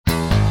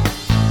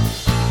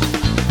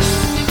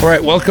All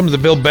right, welcome to the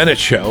Bill Bennett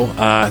Show.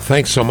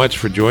 Thanks so much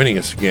for joining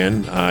us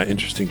again.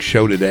 Interesting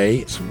show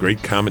today. Some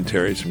great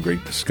commentary, some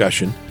great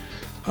discussion.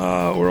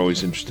 We're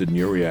always interested in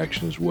your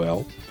reaction as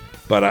well.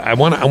 But I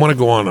want to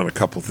go on a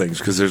couple things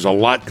because there's a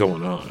lot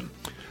going on.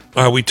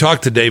 We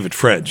talked to David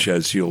French,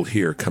 as you'll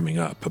hear coming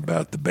up,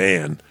 about the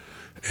ban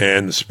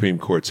and the Supreme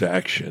Court's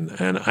action.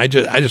 And I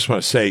just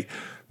want to say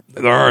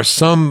there are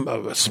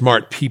some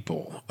smart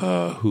people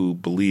who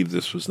believe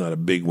this was not a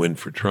big win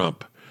for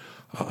Trump.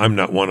 I'm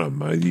not one of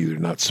them. I'm either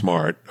not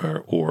smart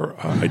or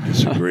I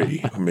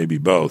disagree, or maybe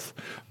both.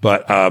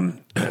 But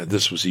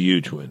this was a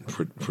huge win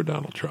for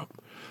Donald Trump.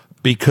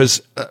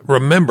 Because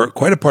remember,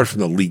 quite apart from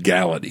the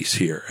legalities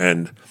here,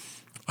 and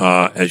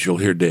as you'll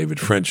hear David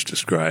French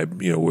describe,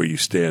 where you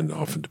stand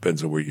often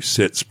depends on where you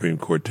sit. Supreme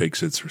Court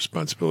takes its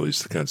responsibilities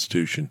to the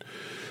Constitution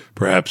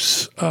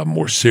perhaps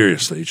more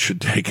seriously. It should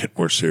take it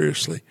more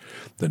seriously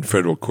than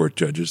federal court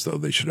judges, though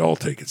they should all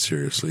take it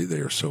seriously.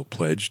 They are so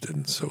pledged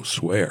and so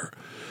swear.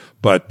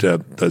 But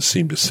does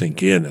seem to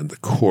sink in, and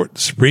the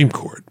Supreme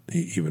Court,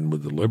 even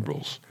with the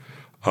liberals,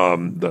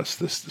 thus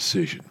this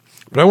decision.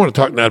 But I want to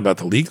talk not about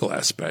the legal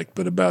aspect,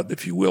 but about,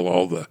 if you will,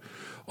 all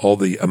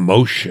the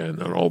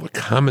emotion and all the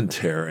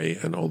commentary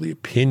and all the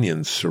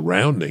opinions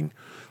surrounding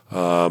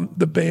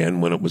the ban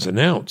when it was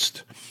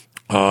announced.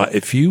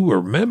 If you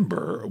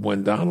remember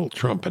when Donald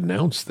Trump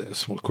announced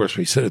this, well, of course,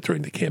 when he said it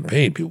during the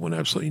campaign, people went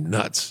absolutely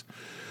nuts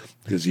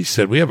because he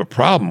said, we have a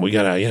problem. We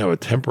got a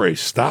temporary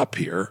stop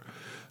here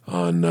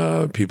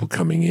on people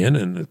coming in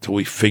and until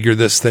we figure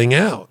this thing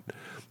out.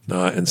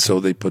 And so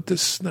they put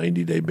this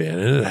 90-day ban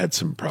in. It had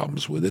some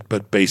problems with it,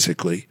 but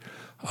basically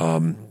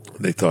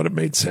they thought it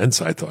made sense.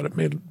 I thought it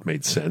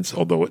made sense,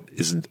 although it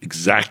isn't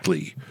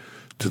exactly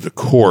to the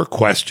core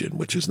question,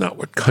 which is not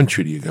what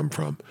country do you come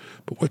from,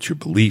 but what your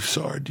beliefs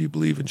are. Do you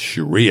believe in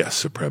Sharia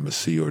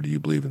supremacy or do you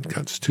believe in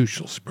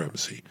constitutional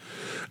supremacy?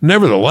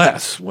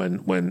 Nevertheless,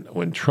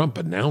 when Trump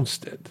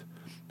announced it,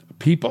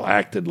 people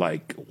acted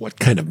like, what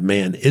kind of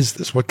man is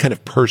this? What kind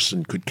of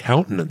person could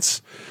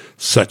countenance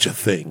such a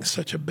thing,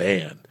 such a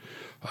ban?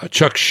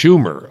 Chuck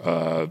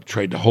Schumer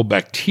tried to hold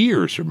back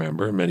tears,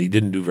 remember? I mean, he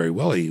didn't do very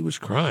well. He was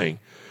crying,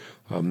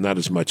 not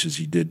as much as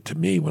he did to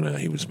me when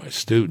he was my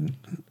student,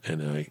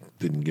 and I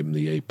didn't give him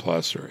the A+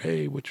 or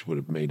A, which would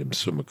have made him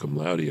summa cum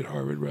laude at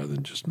Harvard rather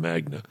than just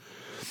magna.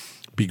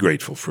 Be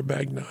grateful for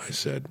magna, I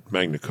said.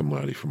 Magna cum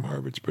laude from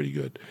Harvard's pretty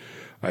good.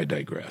 I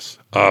digress.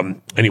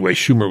 Anyway,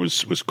 Schumer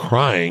was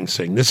crying,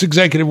 saying this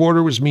executive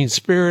order was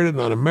mean-spirited,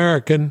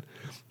 un-American,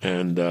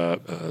 and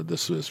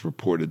this was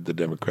reported, the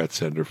Democrat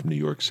senator from New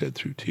York said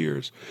through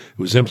tears. It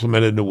was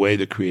implemented in a way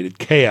that created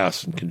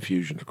chaos and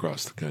confusion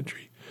across the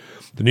country.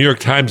 The New York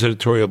Times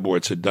editorial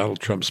board said Donald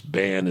Trump's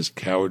ban is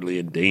cowardly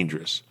and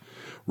dangerous.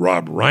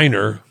 Rob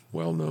Reiner,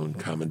 well-known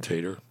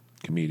commentator,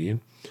 comedian,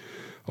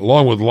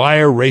 along with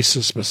liar,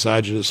 racist,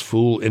 misogynist,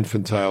 fool,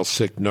 infantile,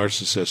 sick,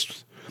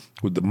 narcissist,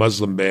 with the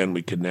Muslim ban,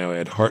 we can now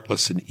add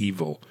heartless and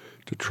evil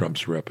to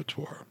Trump's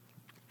repertoire.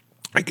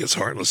 I guess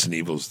heartless and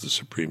evil is the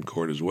Supreme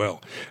Court as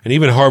well. And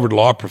even Harvard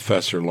law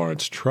professor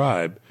Lawrence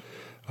Tribe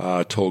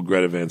told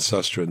Greta Van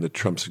Susteren that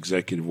Trump's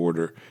executive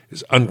order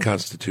is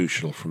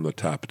unconstitutional from the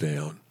top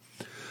down.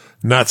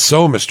 Not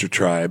so, Mr.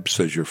 Tribe,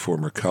 says your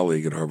former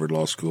colleague at Harvard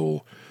Law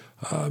School,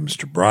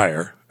 Mr.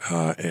 Breyer,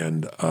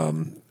 and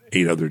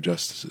 8 other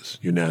justices,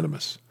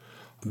 unanimous.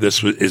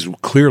 This is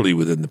clearly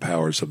within the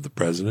powers of the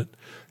president.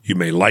 You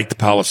may like the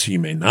policy, you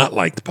may not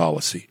like the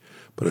policy,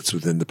 but it's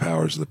within the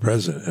powers of the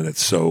president. And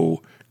it's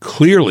so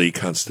clearly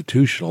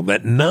constitutional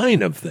that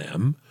 9 of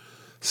them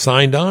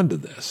signed on to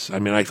this. I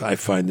mean, I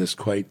find this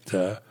quite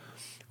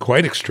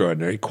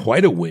extraordinary,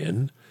 quite a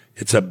win.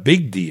 It's a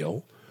big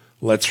deal.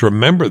 Let's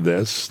remember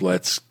this.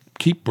 Let's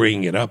keep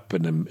bringing it up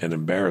and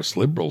embarrass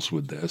liberals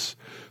with this,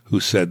 who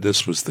said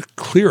this was the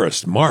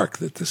clearest mark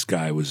that this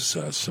guy was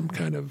some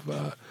kind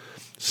of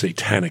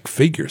satanic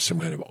figure, some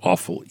kind of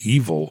awful,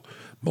 evil,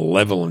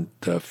 malevolent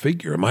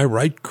figure. Am I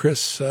right,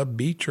 Chris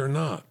Beach, or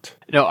not?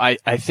 No, I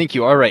think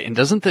you are right. And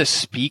doesn't this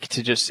speak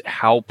to just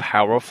how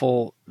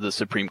powerful the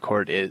Supreme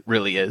Court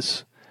really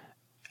is?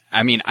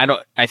 I mean,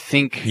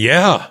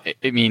 Yeah.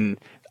 I mean,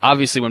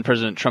 obviously when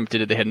President Trump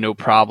did it, they had no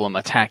problem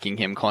attacking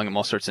him, calling him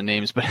all sorts of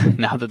names. But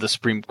now that the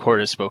Supreme Court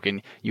has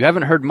spoken, you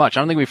haven't heard much.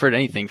 I don't think we've heard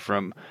anything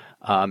from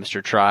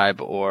Mr.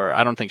 Tribe, or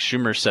I don't think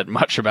Schumer said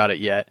much about it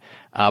yet.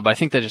 But I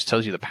think that just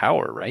tells you the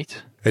power,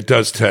 right? It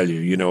does tell you.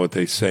 You know what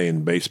they say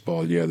in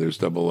baseball? Yeah, there's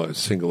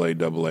single A,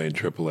 double A, and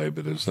triple A,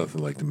 but there's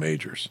nothing like the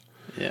majors.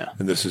 Yeah,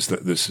 and this is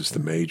the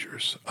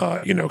majors.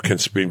 Can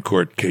Supreme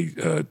Court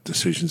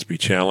decisions be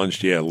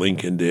challenged? Yeah,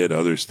 Lincoln did,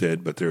 others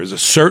did, but there is a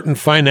certain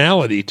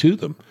finality to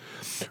them.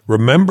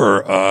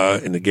 Remember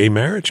in the gay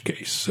marriage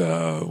case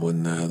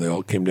when they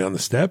all came down the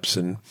steps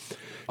and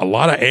a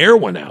lot of air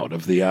went out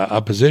of the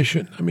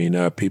opposition. I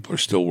mean, people are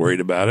still worried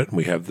about it, and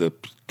we have the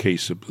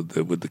case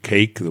with the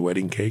cake, the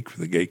wedding cake for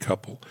the gay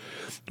couple,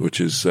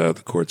 which is the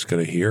court's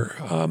going to hear.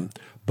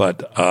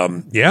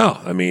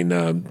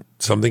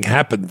 Something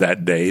happened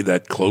that day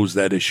that closed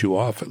that issue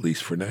off, at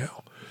least for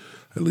now.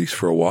 at least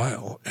for a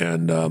while.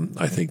 And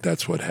I think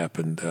that's what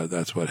happened.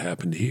 That's what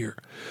happened here.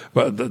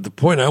 But the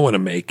point I want to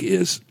make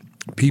is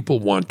people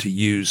want to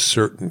use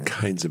certain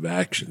kinds of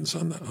actions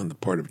on the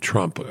part of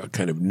Trump, a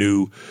kind of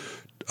new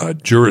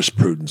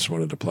jurisprudence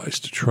when it applies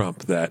to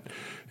Trump, that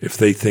if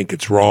they think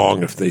it's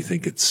wrong, if they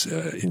think it's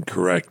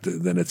incorrect,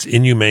 then it's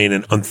inhumane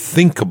and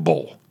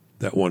unthinkable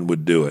that one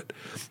would do it.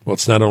 Well,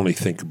 it's not only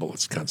thinkable,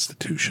 it's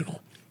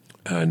constitutional.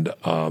 And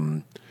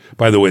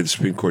by the way, the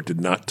Supreme Court did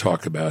not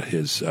talk about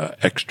his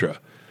extra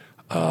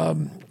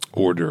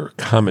order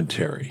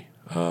commentary.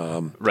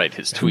 Right,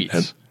 his tweets.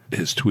 And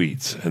his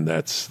tweets, and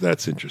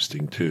that's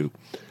interesting too.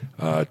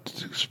 The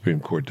Supreme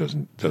Court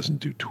doesn't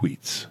do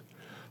tweets.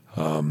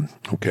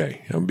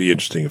 Okay, it would be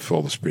interesting if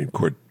all the Supreme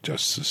Court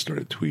justices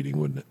started tweeting,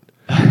 wouldn't it?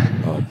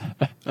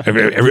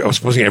 I was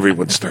supposing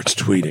everyone starts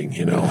tweeting,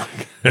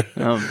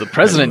 The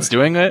president's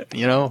doing it,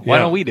 Why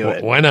don't we do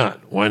it? Why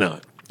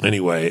not?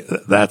 Anyway,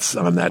 that's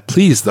on that.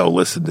 Please, though,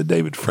 listen to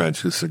David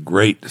French. This is a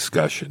great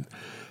discussion.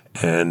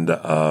 And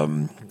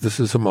this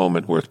is a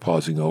moment worth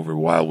pausing over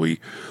while we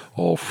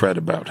all fret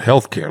about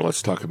health care.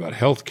 Let's talk about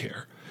health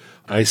care.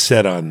 I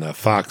said on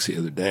Fox the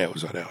other day, I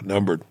was on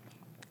Outnumbered,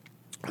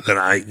 that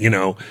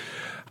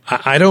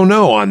I don't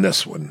know on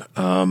this one.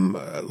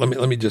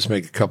 Let me just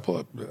make a couple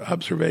of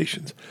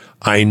observations.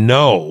 I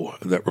know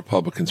that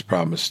Republicans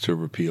promised to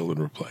repeal and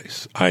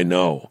replace. I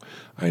know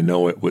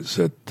it was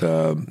at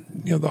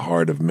the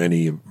heart of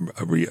many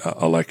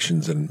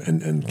elections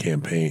and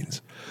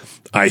campaigns.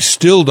 I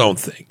still don't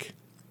think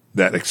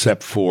that,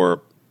 except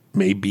for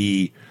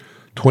maybe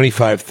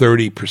 25,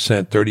 30%,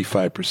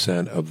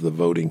 35% of the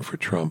voting for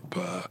Trump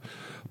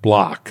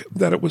block,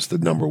 that it was the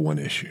number one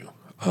issue.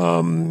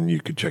 You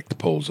could check the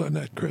polls on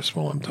that, Chris,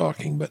 while I'm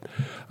talking, but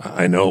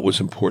I know it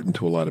was important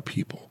to a lot of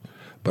people,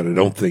 but I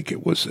don't think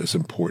it was as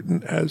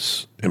important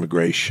as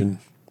immigration,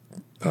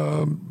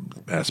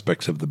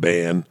 aspects of the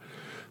ban,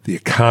 the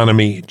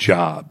economy,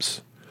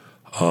 jobs.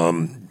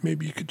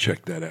 Maybe you could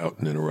check that out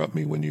and interrupt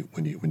me when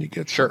you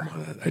get sure.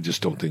 On that. I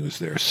just don't think it was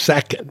there.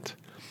 Second,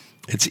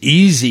 it's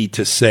easy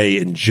to say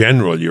in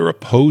general you're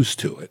opposed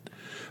to it,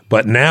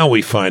 but now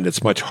we find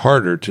it's much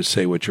harder to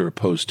say what you're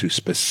opposed to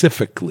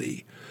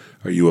specifically.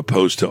 Are you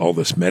opposed to all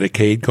this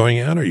Medicaid going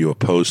out? Are you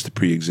opposed to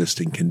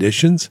pre-existing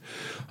conditions?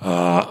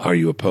 Are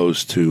you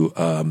opposed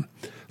to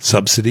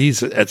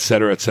subsidies, et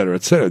cetera, et cetera,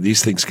 et cetera?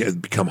 These things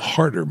become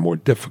harder, more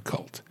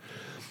difficult.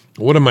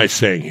 What am I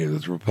saying here?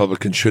 That the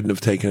Republicans shouldn't have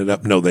taken it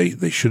up? No,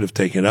 they should have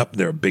taken it up.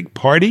 They're a big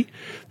party.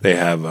 They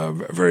have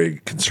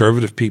very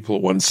conservative people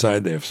at one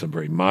side. They have some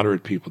very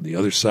moderate people on the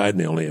other side, and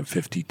they only have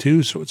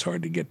 52, so it's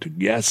hard to get to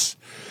yes.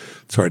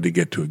 It's hard to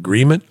get to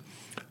agreement.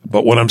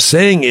 But what I'm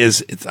saying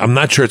is I'm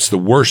not sure it's the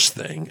worst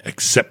thing,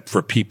 except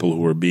for people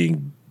who are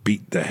being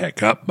beat the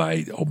heck up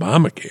by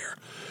Obamacare,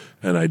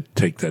 and I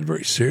take that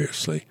very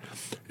seriously.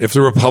 If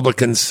the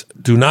Republicans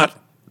do not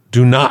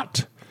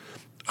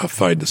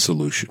find a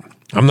solution,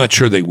 I'm not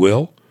sure they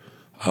will.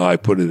 I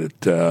put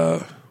it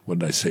at, what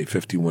did I say,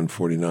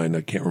 51-49. I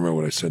can't remember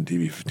what I said on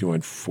TV,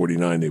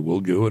 51-49. They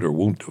will do it or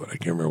won't do it. I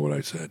can't remember what I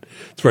said.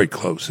 It's very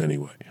close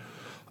anyway.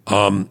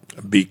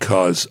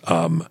 Because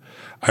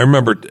I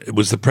remember it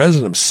was the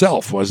president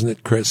himself, wasn't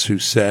it, Chris, who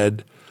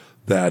said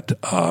that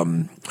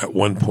at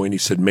one point he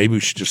said, maybe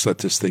we should just let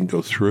this thing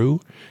go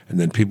through and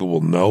then people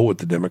will know what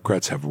the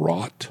Democrats have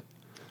wrought.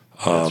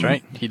 That's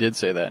right. He did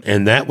say that.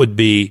 And that would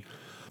be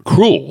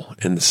cruel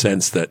in the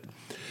sense that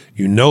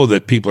you know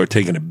that people are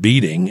taking a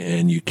beating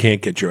and you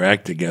can't get your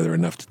act together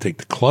enough to take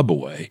the club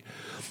away.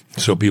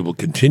 So people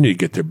continue to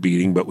get their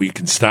beating, but we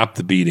can stop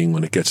the beating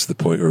when it gets to the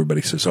point where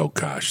everybody says, oh,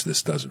 gosh,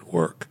 this doesn't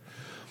work.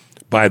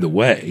 By the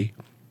way,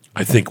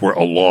 I think we're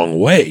a long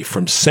way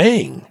from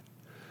saying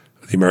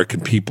the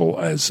American people,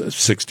 as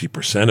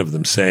 60% of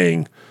them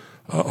saying,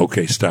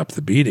 okay, stop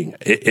the beating.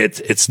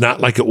 It's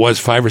not like it was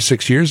 5 or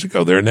 6 years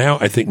ago. There are now,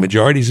 I think,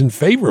 majorities in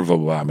favor of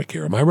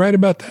Obamacare. Am I right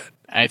about that?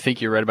 I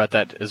think you're right about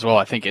that as well.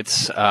 I think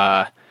it's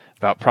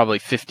about probably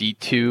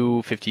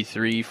 52,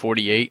 53,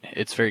 48.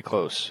 It's very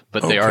close,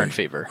 but they are in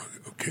favor.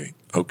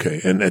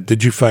 Okay. And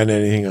did you find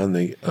anything on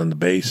the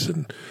base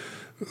and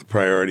the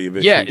priority of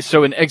issues? Yeah.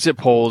 So in exit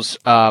polls,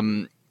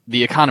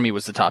 the economy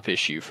was the top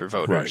issue for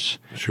voters.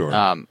 Right. Sure.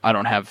 I'm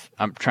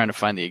trying to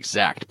find the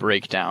exact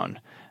breakdown,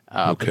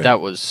 but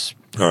that was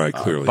all right.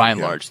 Clearly, by and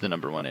large, the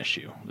number one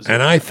issue.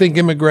 And I think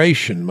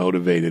immigration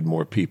motivated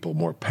more people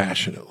more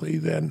passionately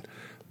than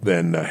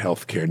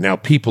health care. Now,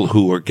 people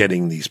who are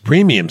getting these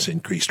premiums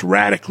increased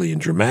radically and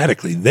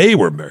dramatically, they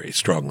were very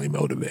strongly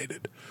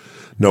motivated.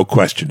 No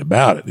question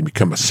about it. You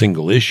become a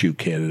single issue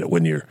candidate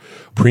when your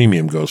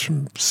premium goes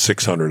from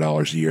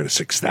 $600 a year to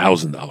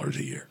 $6,000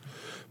 a year.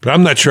 But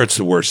I'm not sure it's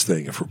the worst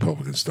thing if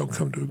Republicans don't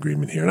come to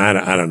agreement here. And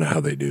I don't know how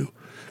they do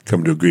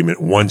come to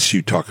agreement once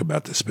you talk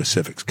about the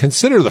specifics.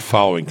 Consider the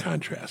following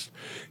contrast.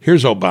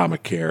 Here's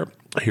Obamacare.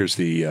 Here's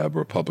the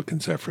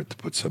Republicans' effort to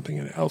put something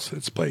else in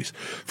its place.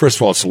 First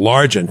of all, it's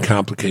large and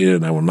complicated,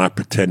 and I will not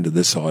pretend to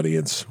this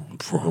audience,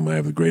 for whom I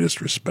have the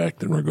greatest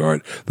respect and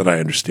regard, that I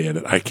understand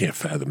it. I can't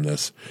fathom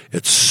this.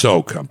 It's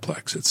so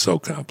complex. It's so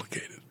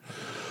complicated.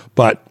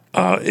 But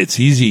it's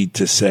easy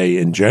to say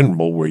in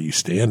general where you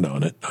stand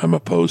on it. I'm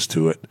opposed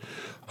to it.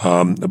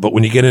 But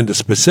when you get into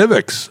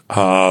specifics,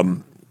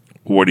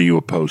 what are you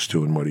opposed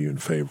to and what are you in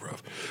favor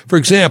of? For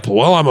example,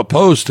 well, I'm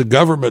opposed to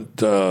government,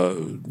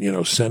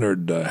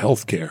 centered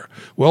health care.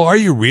 Well, are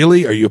you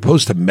really? Are you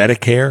opposed to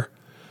Medicare?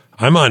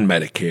 I'm on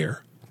Medicare.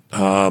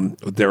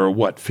 There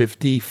are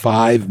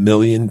 55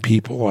 million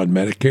people on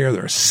Medicare.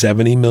 There are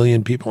 70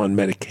 million people on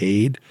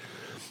Medicaid.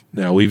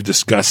 Now, we've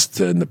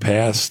discussed in the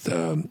past,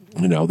 that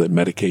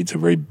Medicaid's a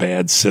very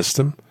bad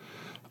system.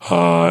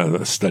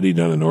 A study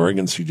done in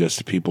Oregon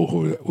suggested people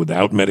who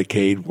without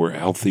Medicaid were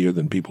healthier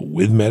than people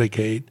with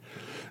Medicaid.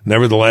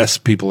 Nevertheless,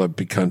 people have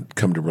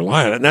come to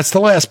rely on it. And that's the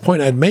last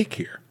point I'd make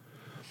here.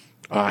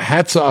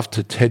 Hats off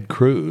to Ted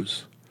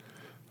Cruz,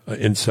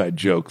 inside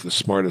joke, the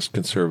smartest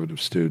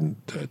conservative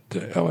student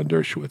that Alan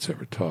Dershowitz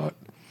ever taught.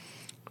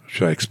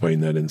 Should I explain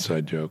that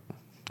inside joke?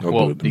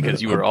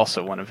 Because you were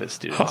also one of his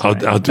students.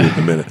 I'll do it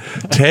in a minute.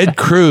 Ted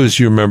Cruz,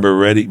 you remember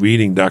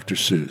reading Dr.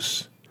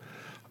 Seuss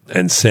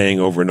and saying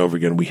over and over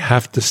again, we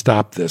have to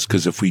stop this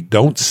because if we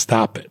don't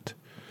stop it,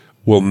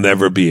 we'll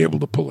never be able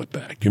to pull it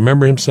back. You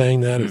remember him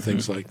saying that or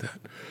things like that?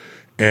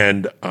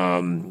 And,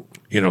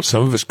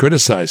 some of us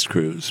criticized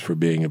Cruz for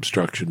being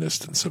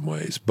obstructionist in some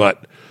ways,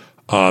 but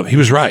he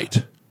was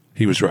right.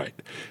 He was right.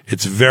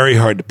 It's very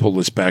hard to pull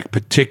this back,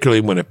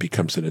 particularly when it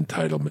becomes an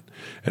entitlement.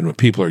 And when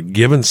people are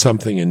given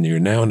something and you're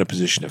now in a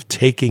position of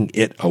taking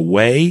it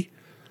away,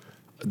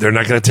 they're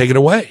not going to take it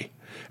away.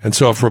 And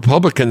so if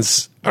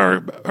Republicans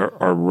are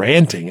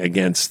ranting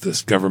against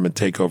this government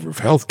takeover of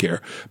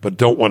healthcare, but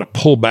don't want to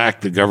pull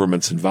back the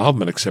government's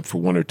involvement except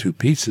for one or two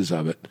pieces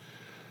of it,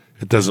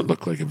 it doesn't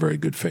look like a very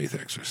good faith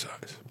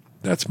exercise.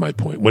 That's my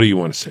point. What do you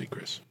want to say,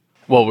 Chris?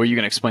 Well, were you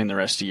going to explain the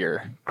rest of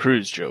your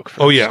Cruz joke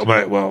first? Oh, yeah.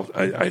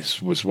 I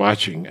was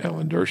watching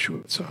Alan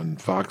Dershowitz on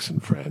Fox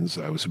and Friends.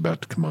 I was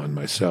about to come on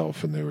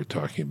myself, and they were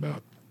talking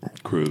about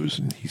Cruz,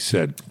 and he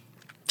said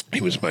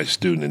he was my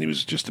student, and he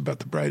was just about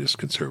the brightest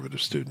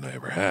conservative student I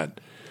ever had.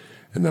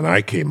 And then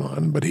I came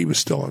on, but he was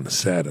still on the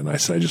set, and I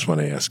said, I just want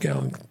to ask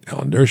Alan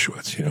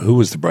Dershowitz, who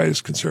was the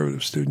brightest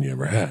conservative student you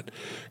ever had?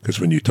 Because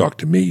when you talk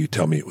to me, you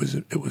tell me it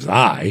was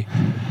I,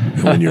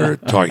 and when you're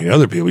talking to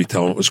other people, you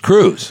tell them it was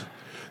Cruz.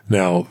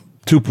 Now,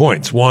 2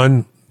 points.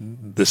 One,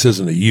 this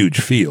isn't a huge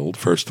field,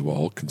 first of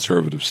all,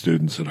 conservative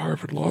students at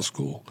Harvard Law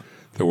School.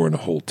 There weren't a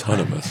whole ton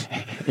of us.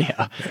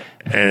 Yeah.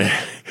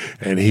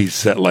 And he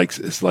said, likes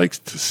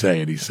to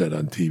say it, he said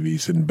on TV, he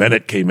said,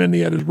 Bennett came in,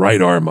 he had his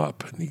right arm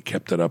up, and he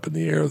kept it up in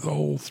the air the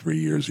whole 3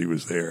 years he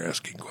was there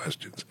asking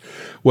questions.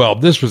 Well,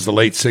 this was the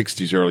late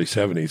 60s, early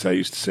 70s. I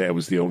used to say I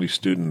was the only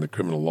student in the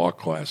criminal law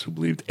class who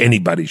believed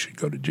anybody should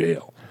go to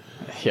jail.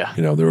 Yeah.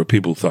 There were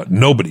people who thought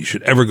nobody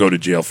should ever go to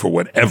jail for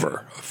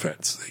whatever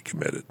offense they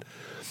committed.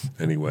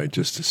 Anyway,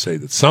 just to say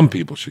that some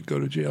people should go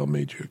to jail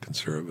made you a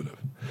conservative.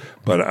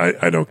 But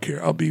I don't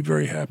care. I'll be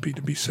very happy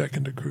to be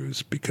second to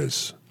Cruz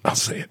because I'll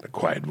say it in a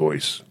quiet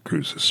voice.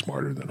 Cruz is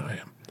smarter than I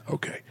am.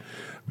 Okay.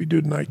 We do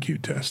an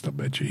IQ test. I'll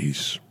bet you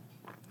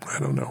I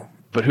don't know.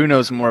 But who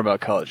knows more about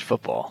college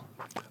football?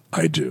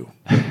 I do.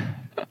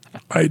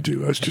 I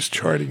was just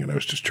charting it. I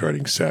was just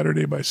charting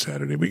Saturday by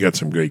Saturday. We got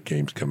some great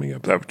games coming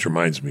up. That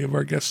reminds me of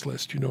our guest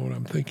list. You know what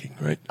I'm thinking,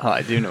 right? Oh,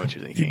 I do know what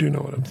you're thinking. You do know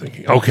what I'm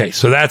thinking. Okay,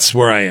 so that's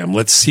where I am.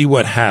 Let's see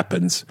what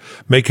happens.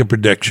 Make a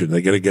prediction.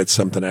 They going to get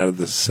something out of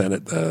the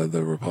Senate,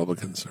 the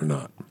Republicans, or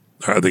not?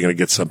 Are they going to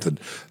get something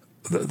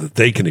that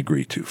they can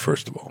agree to,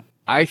 first of all?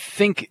 I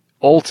think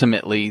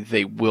ultimately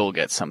they will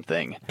get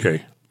something.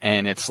 Okay.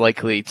 And it's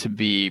likely to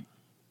be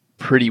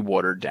pretty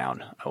watered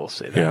down, I will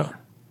say that. Yeah.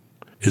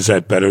 Is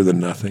that better than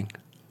nothing?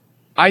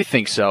 I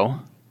think so.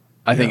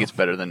 I think it's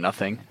better than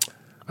nothing.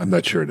 I'm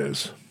not sure it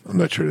is.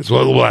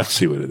 Well, we'll have to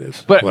see what it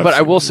is. But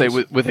I will say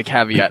with a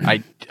caveat,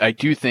 I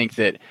do think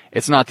that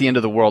it's not the end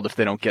of the world if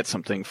they don't get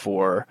something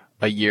for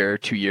a year,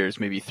 2 years,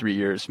 maybe 3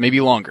 years,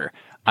 maybe longer.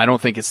 I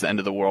don't think it's the end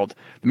of the world.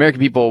 The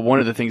American people, one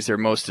of the things they're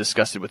most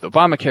disgusted with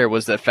Obamacare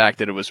was the fact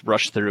that it was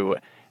rushed through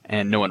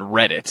and no one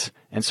read it.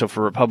 And so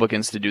for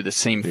Republicans to do the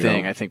same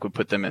thing, I think would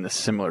put them in a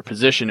similar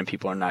position, and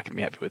people are not going to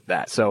be happy with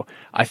that. So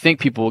I think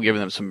people will give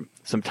them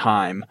some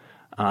time,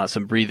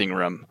 some breathing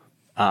room.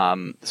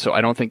 So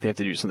I don't think they have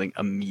to do something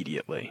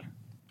immediately.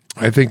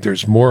 I think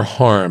there's more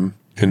harm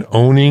in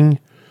owning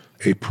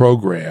a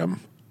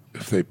program,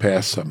 if they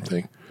pass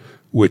something,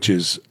 which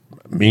is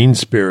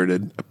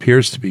mean-spirited,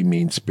 appears to be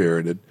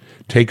mean-spirited,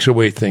 takes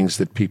away things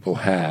that people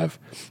have,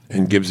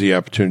 and gives the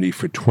opportunity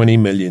for 20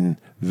 million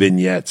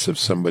vignettes of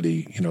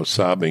somebody,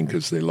 sobbing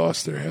because they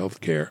lost their health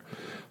care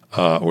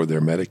or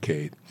their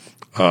Medicaid,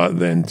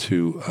 than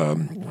to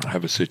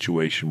have a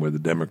situation where the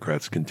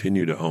Democrats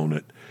continue to own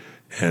it,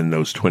 and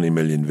those 20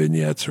 million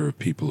vignettes are of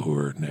people who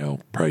are now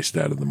priced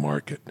out of the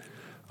market,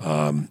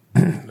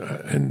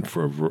 and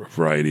for a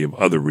variety of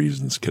other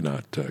reasons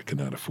cannot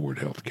afford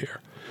health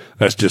care.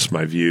 That's just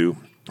my view.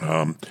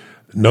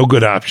 No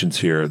good options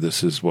here.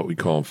 This is what we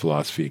call in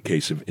philosophy a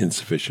case of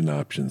insufficient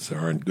options. There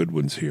aren't good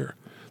ones here.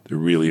 There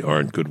really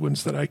aren't good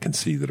ones that I can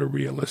see that are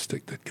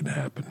realistic that can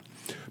happen.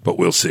 But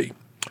we'll see.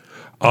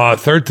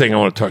 Third thing I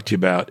want to talk to you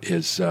about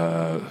is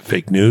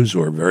fake news,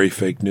 or very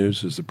fake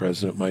news, as the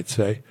president might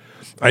say.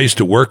 I used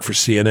to work for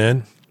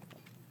CNN.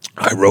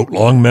 I wrote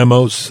long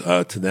memos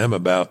to them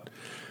about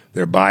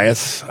their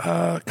bias,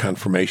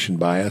 confirmation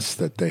bias,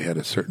 that they had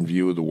a certain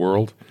view of the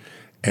world,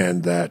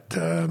 and that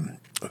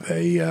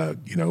they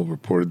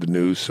reported the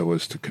news so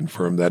as to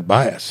confirm that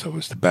bias, so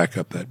as to back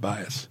up that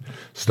bias.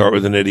 Start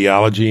with an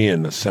ideology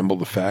and assemble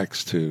the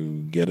facts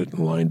to get it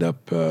lined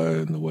up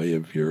in the way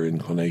of your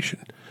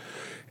inclination.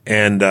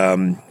 And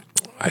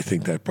I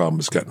think that problem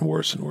has gotten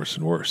worse and worse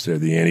and worse. They're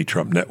the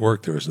anti-Trump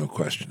network. There is no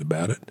question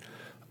about it.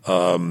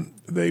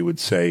 They would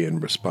say in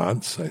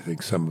response, I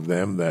think some of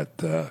them,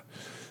 that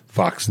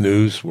Fox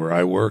News, where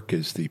I work,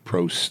 is the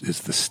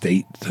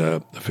state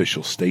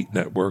official state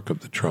network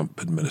of the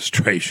Trump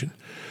administration.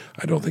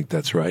 I don't think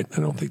that's right.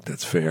 I don't think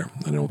that's fair.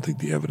 I don't think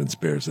the evidence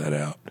bears that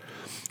out.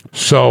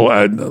 So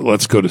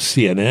let's go to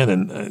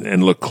CNN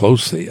and look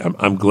closely.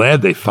 I'm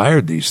glad they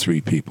fired these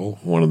three people,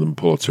 one of them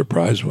Pulitzer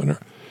Prize winner,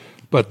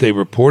 but they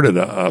reported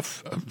a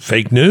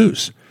fake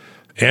news.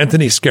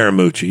 Anthony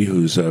Scaramucci,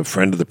 who's a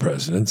friend of the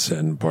president's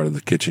and part of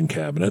the kitchen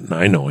cabinet, and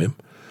I know him,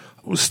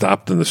 was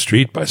stopped in the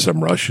street by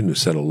some Russian who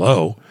said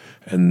hello,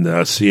 and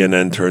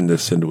CNN turned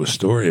this into a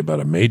story about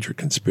a major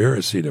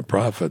conspiracy to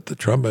profit the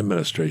Trump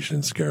administration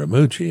and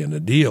Scaramucci and a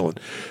deal, and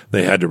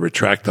they had to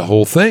retract the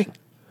whole thing.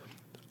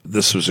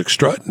 This was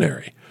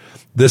extraordinary.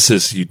 This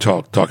is, you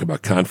talk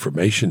about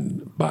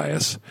confirmation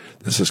bias.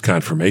 This is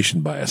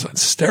confirmation bias on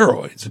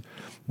steroids.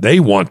 They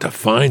want to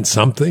find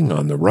something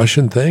on the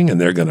Russian thing,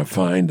 and they're going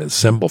to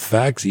assemble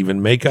facts,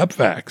 even make up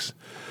facts.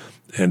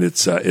 And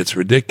it's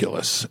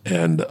ridiculous.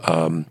 And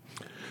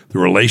the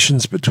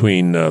relations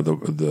between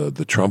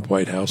the Trump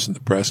White House and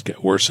the press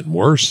get worse and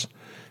worse.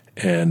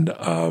 And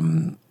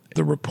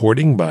the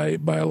reporting by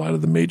a lot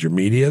of the major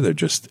media, they're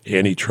just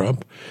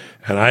anti-Trump.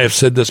 And I have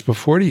said this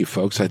before to you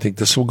folks. I think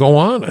this will go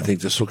on. I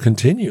think this will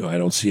continue. I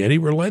don't see any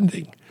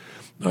relenting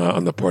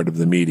on the part of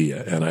the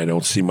media, and I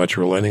don't see much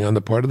relenting on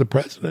the part of the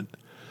president.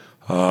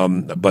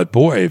 But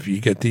boy, if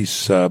you get these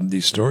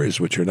stories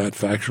which are not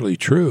factually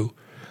true,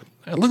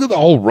 look at the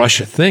whole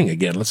Russia thing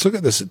again. Let's look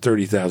at this at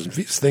 30,000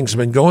 feet. This thing's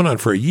been going on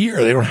for a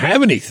year. They don't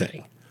have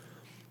anything,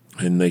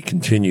 and they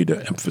continue to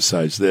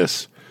emphasize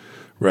this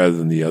rather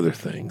than the other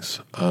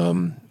things.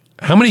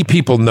 How many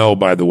people know,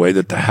 by the way,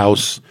 that the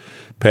House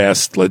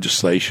passed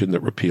legislation that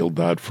repealed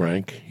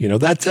Dodd-Frank? You know,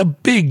 that's a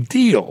big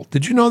deal.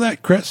 Did you know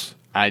that, Chris?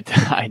 I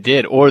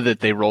did, or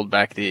that they rolled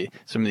back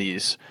some of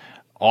these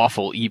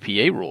awful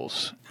EPA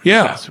rules.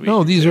 Yeah,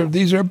 no, these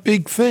are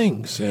big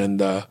things, and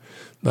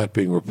not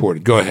being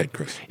reported. Go ahead,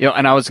 Chris.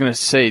 And I was going to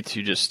say,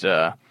 to just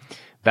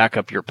back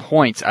up your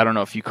points, I don't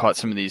know if you caught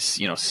some of these,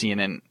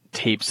 CNN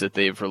tapes that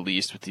they've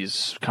released with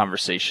these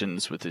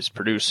conversations with his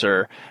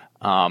producer,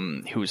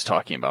 who was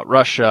talking about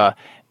Russia,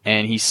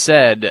 and he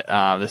said,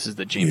 this is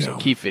the James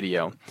O'Keefe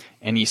video,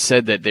 and he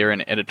said that they're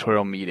in an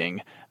editorial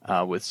meeting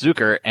with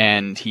Zucker,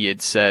 and he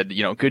had said,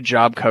 good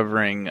job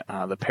covering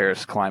the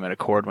Paris Climate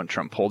Accord when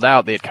Trump pulled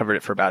out. They had covered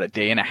it for about a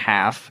day and a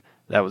half.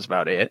 That was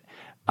about it.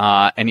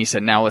 And he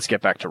said, now let's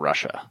get back to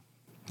Russia.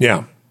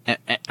 Yeah.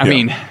 I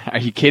mean, are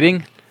you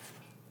kidding?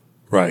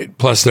 Right.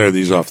 Plus, there are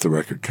these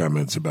off-the-record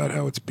comments about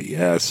how it's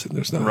BS and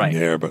there's nothing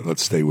there, but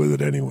let's stay with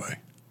it anyway.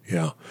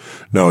 Yeah.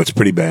 No, it's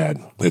pretty bad.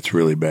 It's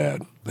really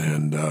bad.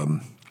 And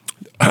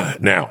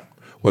now,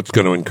 what's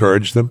going to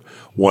encourage them?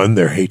 One,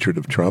 their hatred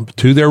of Trump.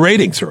 Two, their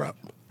ratings are up.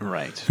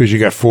 Right. Because you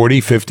got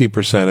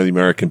 40-50% of the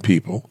American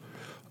people,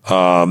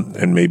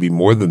 and maybe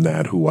more than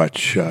that, who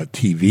watch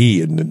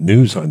TV and the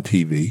news on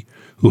TV,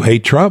 who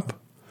hate Trump.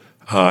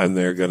 And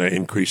they're going to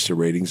increase the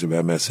ratings of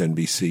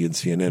MSNBC and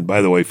CNN.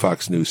 By the way,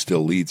 Fox News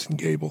still leads in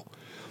cable,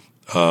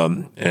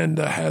 and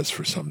has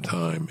for some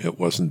time. It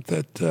wasn't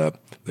that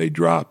they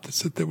dropped.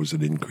 It's that there was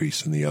an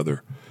increase in the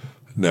other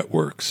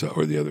networks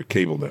or the other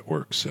cable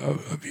networks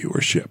of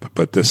viewership.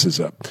 But this is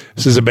a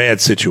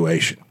bad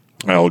situation.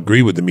 I'll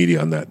agree with the media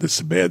on that. This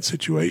is a bad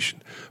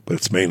situation, but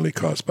it's mainly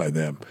caused by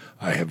them.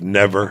 I have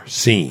never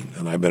seen,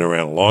 and I've been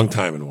around a long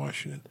time in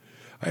Washington,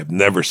 I have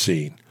never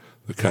seen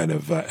the kind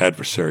of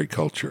adversary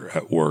culture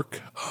at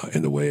work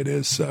in the way it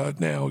is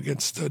now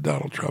against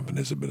Donald Trump and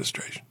his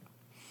administration.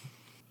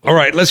 All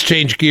right, let's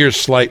change gears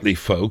slightly,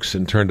 folks,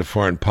 and turn to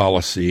foreign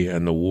policy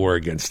and the war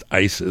against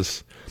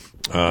ISIS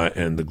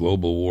and the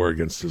global war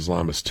against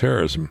Islamist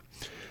terrorism.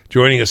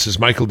 Joining us is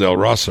Michael Del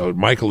Rosso.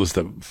 Michael is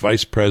the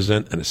vice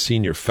president and a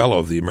senior fellow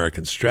of the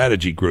American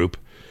Strategy Group.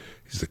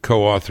 He's the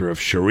co-author of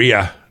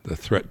Sharia, The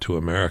Threat to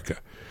America.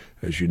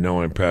 As you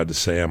know, I'm proud to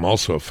say I'm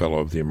also a fellow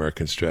of the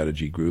American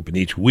Strategy Group, and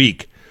each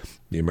week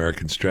the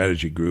American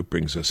Strategy Group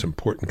brings us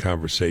important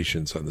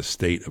conversations on the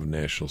state of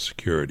national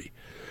security.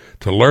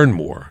 To learn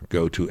more,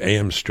 go to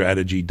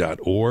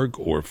amstrategy.org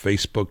or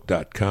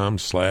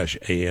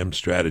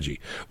facebook.com/amstrategy.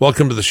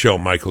 Welcome to the show,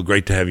 Michael.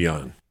 Great to have you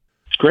on.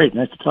 Great.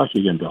 Nice to talk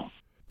to you again, Bill.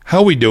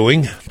 How are we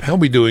doing? How are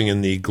we doing in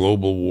the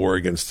global war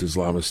against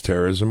Islamist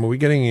terrorism? Are we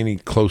getting any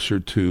closer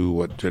to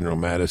what General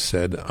Mattis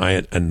said,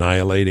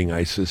 annihilating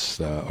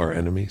ISIS, our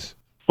enemies?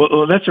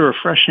 Well, that's a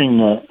refreshing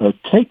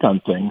take on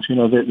things.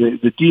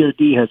 The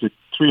DoD has a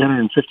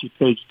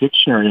 350-page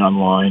dictionary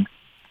online,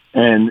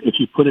 and if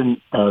you put in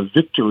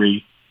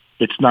victory,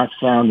 it's not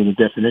found in the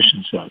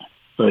definition set.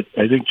 But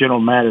I think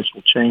General Mattis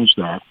will change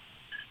that,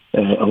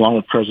 along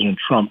with President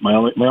Trump. My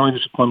only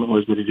disappointment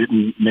was that he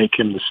didn't make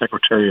him the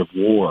Secretary of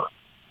War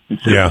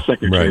instead of the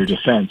Secretary of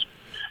Defense.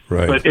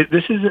 Right. But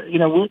this is,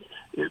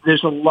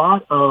 there's a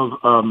lot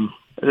of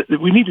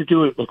we need to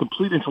do a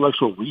complete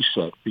intellectual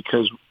reset,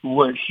 because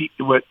what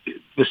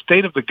the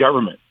state of the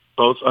government,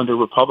 both under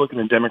Republican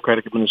and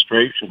Democratic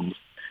administrations,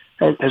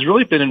 has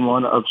really been in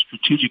one of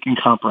strategic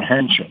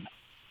incomprehension.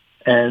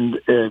 And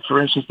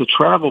for instance, the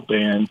travel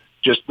ban,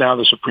 just now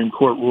the Supreme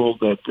Court ruled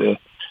that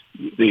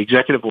the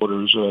executive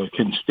orders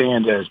can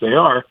stand as they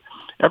are.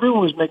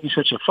 Everyone was making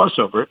such a fuss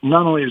over it.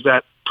 Not only is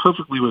that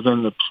perfectly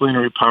within the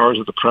plenary powers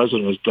of the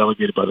president as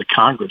delegated by the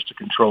Congress to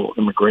control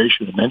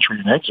immigration and entry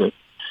and exit,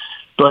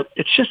 but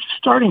it's just a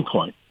starting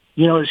point.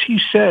 As he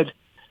said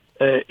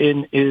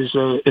in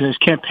his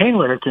campaign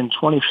rhetoric in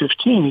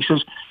 2015, he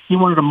says he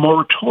wanted a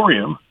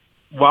moratorium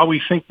while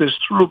we think this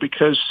through,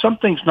 because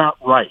something's not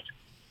right.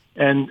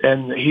 And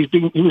he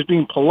was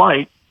being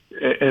polite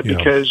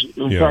because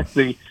in fact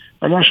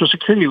our national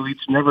security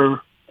elites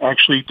never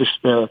actually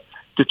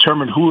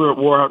determined who were at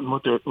war and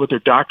what their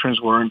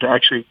doctrines were, and to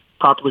actually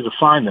properly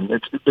define them.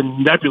 It's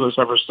been nebulous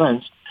ever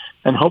since,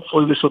 and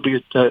hopefully this will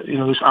be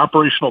this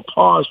operational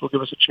pause will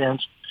give us a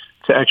chance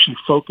to actually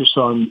focus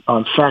on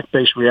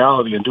fact-based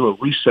reality and do a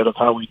reset of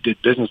how we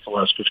did business the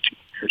last 15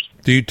 years.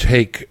 Do you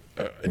take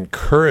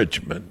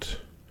encouragement?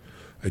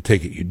 I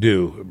take it you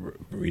do,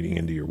 reading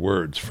into your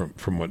words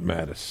from what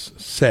Mattis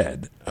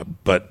said,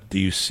 but do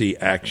you see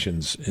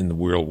actions in the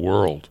real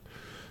world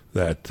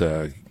that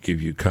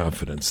give you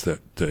confidence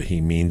that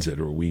he means it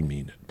or we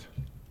mean it?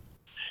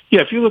 Yeah,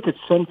 if you look at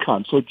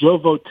CENTCOM, so Joe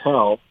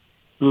Votel,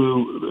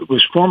 who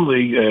was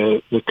formerly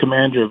the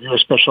commander of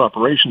U.S. Special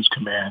Operations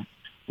Command,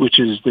 which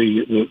is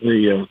this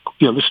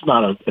is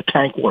not a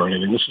tank war or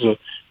anything. This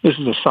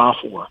is a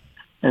soft war,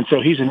 and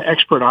so he's an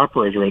expert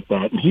operator at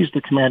that, and he's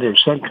the commander of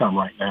CENTCOM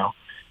right now.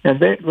 And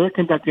they're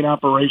conducting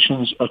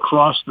operations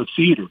across the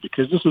theater,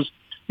 because this is,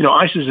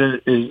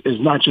 ISIS is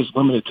not just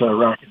limited to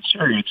Iraq and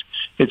Syria.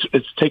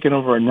 It's taken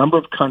over a number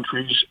of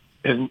countries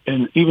and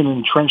even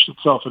entrenched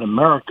itself in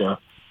America,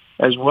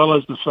 as well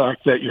as the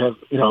fact that you have,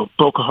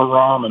 Boko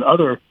Haram and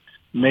other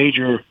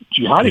major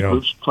jihadi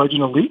groups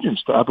pledging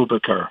allegiance to Abu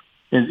Bakr.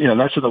 And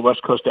that's in the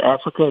west coast of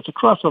Africa. It's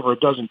across over a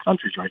dozen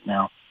countries right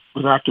now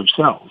with active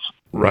cells.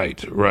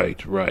 Right.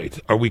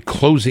 Are we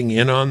closing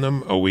in on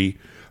them?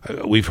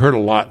 We've heard a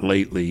lot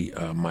lately,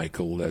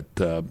 Michael,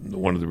 that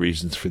one of the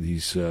reasons for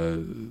these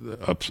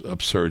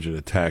upsurge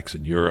attacks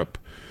in Europe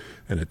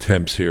and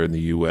attempts here in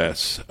the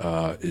U.S.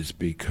 Is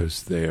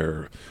because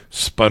they're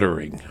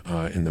sputtering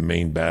in the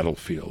main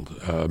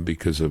battlefield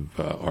because of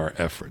our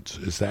efforts.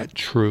 Is that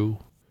true?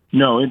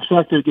 No, in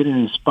fact, they're getting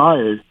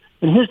inspired.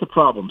 And here's the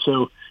problem.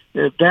 So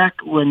back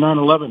when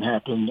 9/11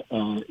 happened,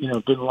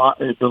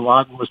 Bin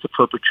Laden was the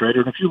perpetrator.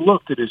 And if you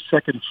looked at his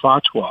second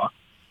fatwa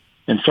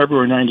in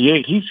February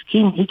 '98, he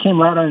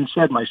came right on and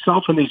said,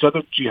 myself and these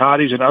other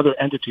jihadis and other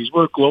entities,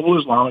 we're a global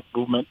Islamic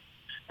movement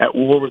at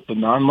war with the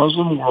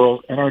non-Muslim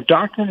world, and our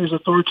doctrine is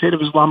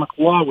authoritative Islamic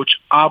law, which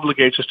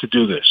obligates us to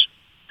do this.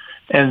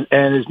 And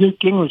as Newt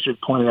Gingrich had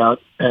pointed out,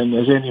 and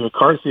as Andy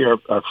McCarthy,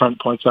 our friend,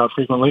 points out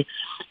frequently,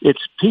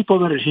 it's people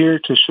that adhere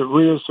to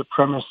Sharia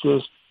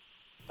supremacist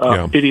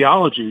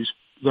ideologies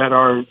that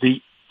are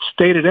the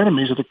stated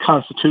enemies of the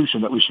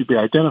Constitution that we should be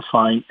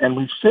identifying, and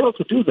we fail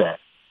to do that.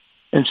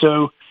 And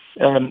so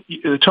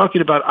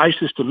talking about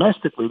ISIS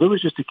domestically, there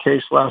was just a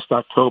case last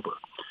October.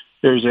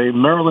 There's a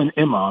Maryland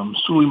imam,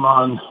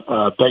 Suleiman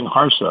Ben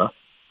Harsa.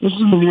 This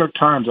is in the New York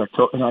Times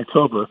in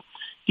October.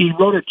 He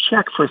wrote a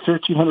check for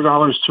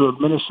 $1,300 to a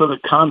Minnesota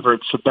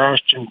convert,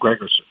 Sebastian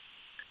Gregerson.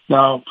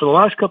 Now, for the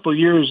last couple of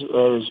years,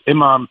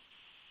 Imam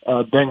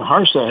Ben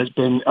Harsa has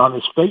been on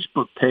his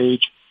Facebook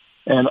page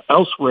and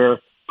elsewhere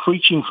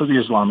preaching for the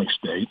Islamic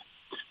State.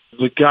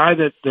 The guy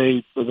that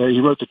he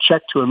wrote the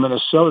check to in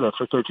Minnesota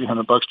for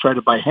 $1,300 tried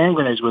to buy hand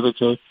grenades with it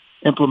to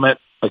implement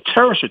a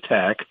terrorist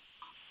attack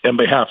on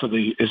behalf of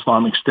the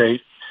Islamic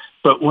State.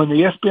 But when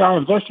the FBI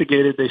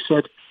investigated, they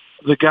said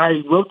the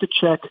guy wrote the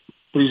check,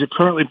 but he's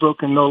apparently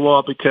broken no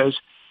law because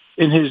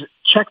in his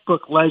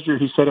checkbook ledger,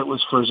 he said it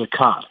was for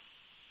zakat.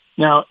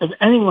 Now, if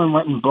anyone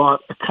went and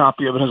bought a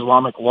copy of an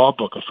Islamic law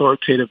book,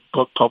 authoritative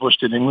book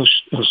published in English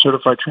in a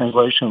certified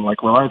translation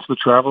like Reliance the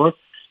Traveler,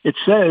 it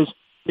says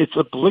it's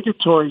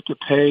obligatory to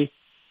pay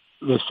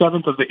the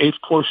seventh of the eighth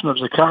portion of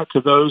zakat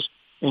to those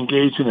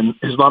engaged in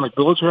Islamic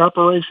military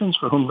operations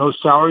for whom no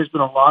salary has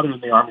been allotted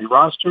in the Army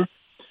roster,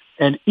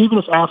 and even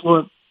if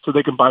affluent, so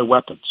they can buy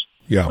weapons.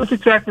 Yeah. That's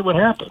exactly what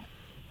happened.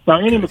 Now,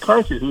 Andy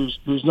McCarthy,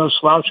 who's no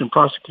slouch in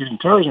prosecuting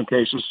terrorism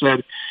cases,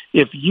 said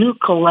if you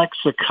collect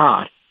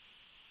zakat,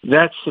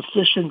 that's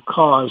sufficient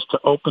cause to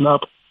open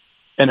up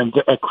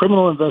a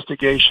criminal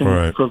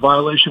investigation for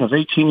violation of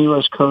 18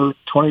 U.S. Code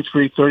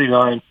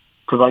 2339,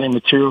 providing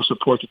material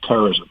support to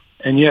terrorism.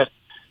 And yet,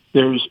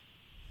 there's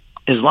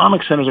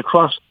Islamic centers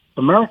across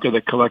America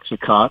that collect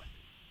zakat,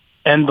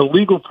 And the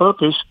legal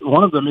purpose,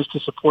 one of them is to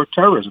support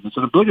terrorism. It's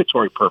an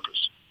obligatory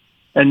purpose.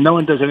 And no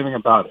one does anything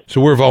about it.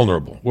 So we're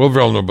vulnerable. We're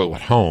vulnerable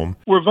at home.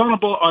 We're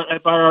vulnerable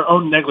by our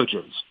own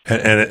negligence.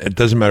 And it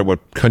doesn't matter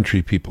what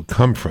country people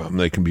come from.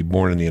 They can be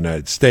born in the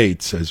United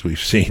States, as we've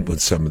seen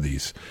with some of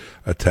these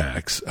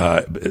attacks.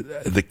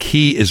 The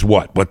key is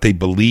what? What they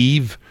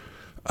believe?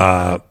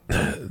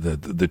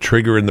 The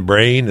trigger in the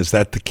brain? Is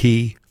that the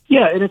key?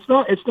 Yeah, and it's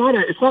not a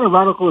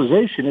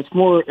radicalization. It's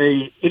more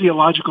a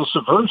ideological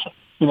subversion.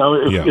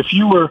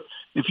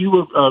 If you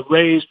were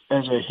raised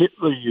as a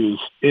Hitler youth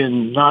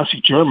in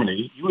Nazi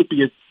Germany, you would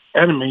be an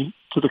enemy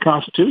to the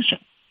Constitution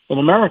in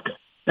America,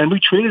 and we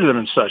treated them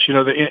as such.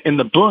 In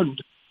the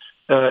Bund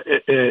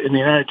in the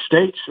United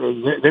States,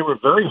 they were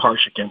very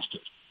harsh against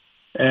it.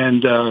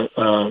 And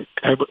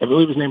I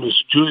believe his name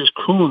was Julius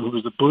Kuhn, who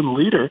was the Bund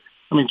leader.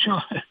 I mean,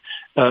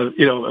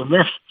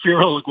 Mayor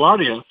Fiero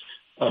LaGuardia,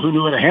 who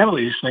knew how to handle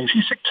these things,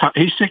 he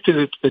sick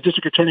to the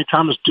District Attorney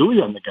Thomas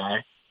Dewey on the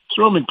guy,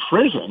 threw him in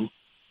prison,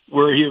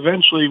 where he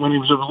eventually, when he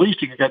was released,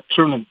 he got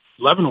thrown in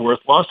Leavenworth,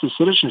 lost his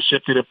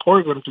citizenship. They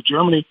deported him to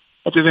Germany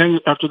after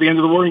the end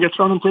of the war, and he got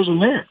thrown in prison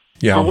there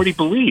for what he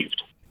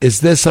believed.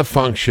 Is this a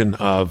function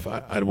of?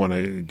 I don't want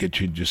to get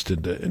you just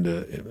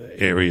into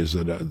areas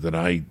that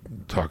I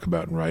talk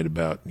about and write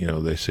about.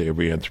 They say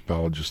every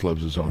anthropologist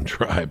loves his own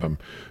tribe. I'm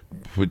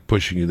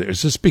pushing you there.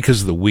 Is this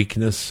because of the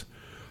weakness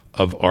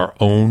of our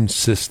own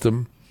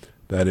system?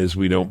 That is,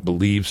 we don't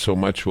believe so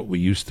much what we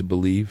used to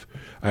believe.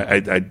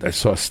 I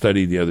saw a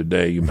study the other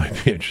day you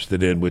might be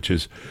interested in, which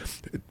is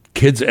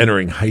kids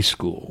entering high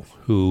school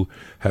who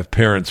have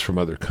parents from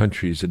other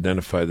countries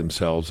identify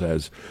themselves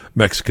as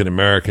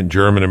Mexican-American,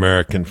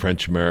 German-American,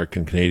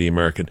 French-American,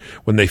 Canadian-American.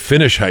 When they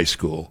finish high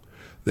school,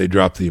 they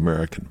drop the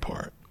American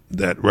part.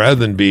 That rather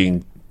than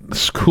being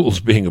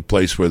schools being a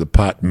place where the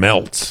pot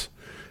melts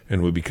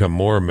and we become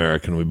more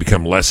American, we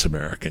become less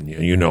American.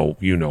 You know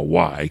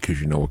why,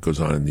 because you know what goes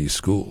on in these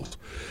schools.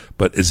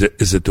 But is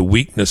it the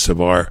weakness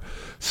of our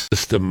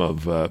system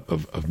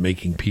of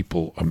making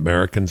people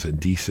Americans and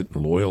decent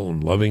and loyal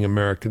and loving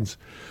Americans,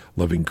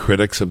 loving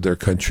critics of their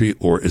country,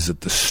 or is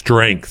it the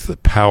strength, the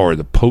power,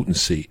 the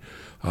potency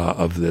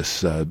of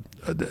this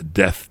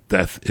death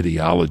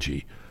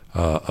ideology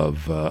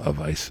of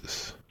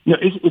ISIS?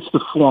 It's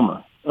the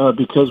former,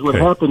 because what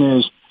happened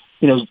is,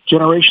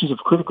 generations of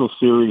critical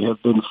theory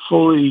have been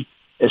fully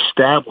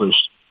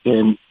established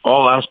in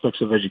all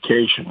aspects of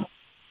education.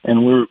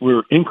 And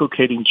we're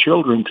inculcating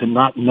children to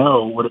not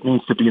know what it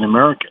means to be an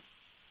American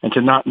and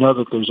to not know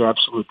that there's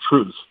absolute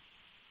truth.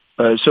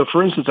 So,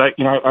 for instance,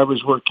 I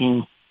was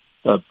working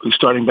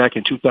starting back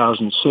in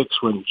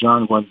 2006 when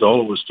John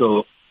Guandola was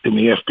still in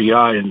the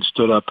FBI and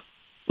stood up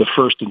the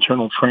first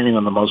internal training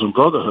on the Muslim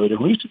Brotherhood. And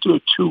we used to do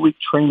a 2-week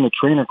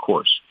train-the-trainer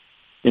course,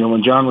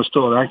 when John was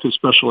still an active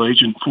special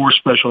agent for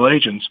special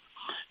agents.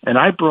 And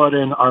I brought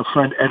in our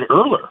friend Ed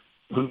Erler,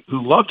 who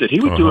loved it. He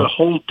would do a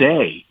whole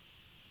day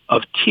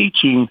of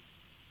teaching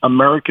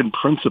American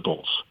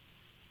principles.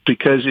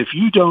 Because if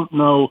you don't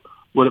know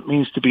what it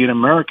means to be an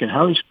American,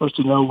 how are you supposed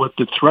to know what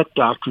the threat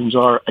doctrines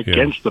are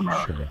against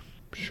America?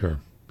 Sure.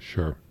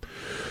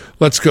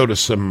 Let's go to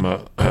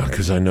some,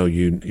 because I know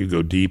you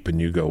go deep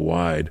and you go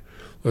wide.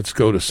 Let's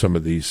go to some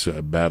of these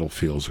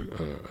battlefields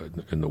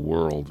in the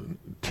world.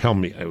 Tell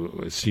me,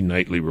 I see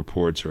nightly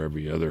reports, or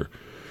every other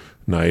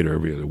night or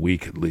every other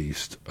week at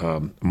least.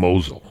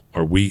 Mosul.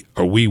 Are we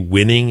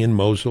winning in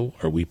Mosul?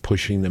 Are we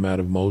pushing them out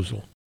of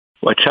Mosul?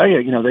 Well, I tell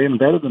you, they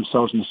embedded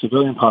themselves in the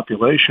civilian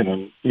population,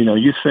 and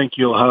you think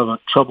you'll have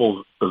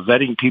trouble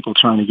vetting people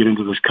trying to get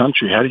into this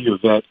country. How do you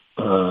vet,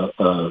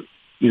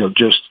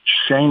 just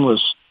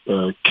shameless,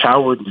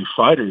 cowardly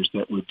fighters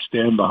that would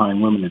stand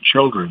behind women and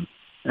children?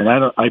 And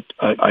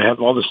I have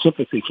all the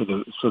sympathy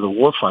for the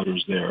war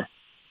fighters there,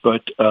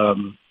 but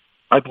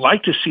I'd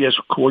like to see us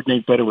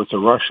coordinate better with the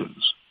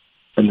Russians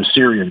and the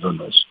Syrians on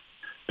this,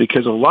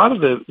 because a lot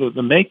of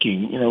the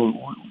making,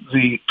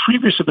 the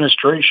previous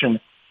administration,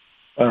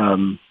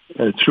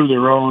 through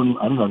their own,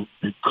 I don't know,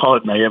 they call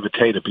it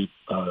naivete to be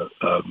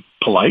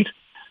polite,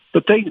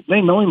 but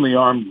they knowingly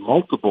armed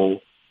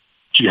multiple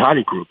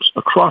jihadi groups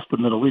across the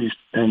Middle East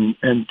and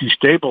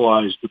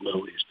destabilized the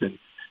Middle East, and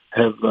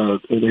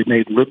they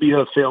made Libya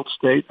a failed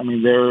state. I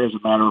mean, there, as a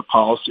matter of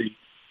policy,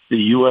 the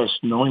U.S.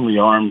 knowingly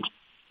armed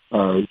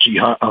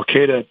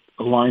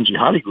Al-Qaeda-aligned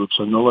jihadi groups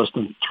on no less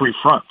than 3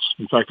 fronts.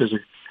 In fact, there's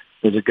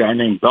a guy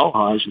named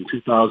Belhaj. In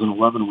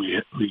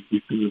 2011,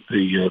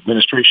 the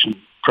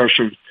administration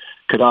pressured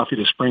Gaddafi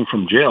to spring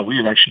from jail. We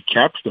had actually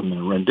captured him in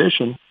a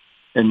rendition.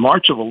 In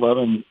March of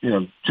 11,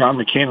 John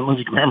McCain and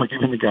Lindsey Graham are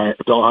giving the guy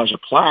Belhaj a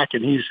plaque,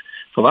 and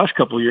for the last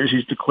couple of years,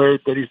 he's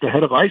declared that he's the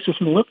head of ISIS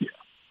in Libya.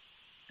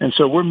 And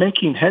so we're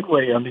making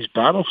headway on these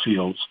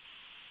battlefields,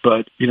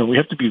 but, we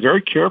have to be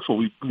very careful.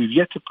 We've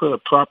yet to put a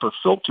proper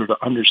filter to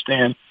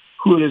understand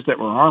who it is that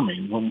we're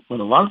arming. When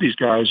a lot of these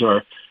guys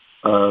are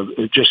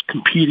just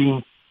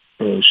competing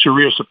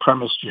Sharia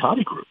supremacist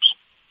jihadi groups.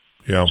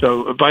 Yeah.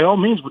 So by all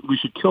means, we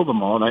should kill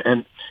them all.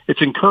 And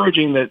it's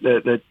encouraging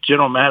that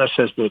General Mattis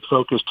has the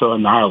focus to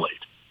annihilate.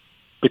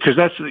 because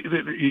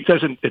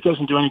it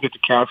doesn't do any good to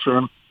capture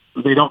them.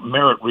 They don't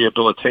merit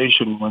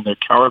rehabilitation when they're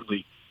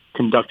cowardly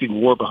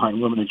conducting war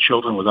behind women and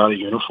children without a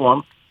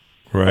uniform.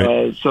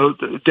 Right. So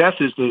death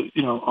is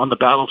on the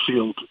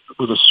battlefield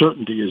with a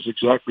certainty is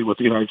exactly what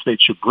the United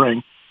States should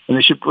bring, and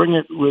they should bring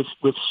it with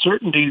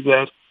certainty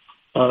that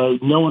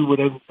no one would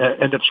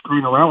end up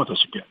screwing around with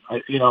us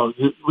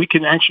again. We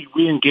can actually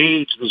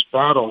re-engage this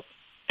battle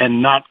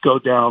and not go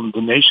down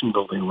the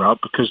nation-building route,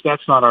 because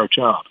that's not our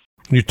job.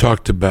 You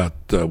talked about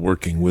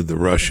working with the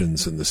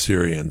Russians and the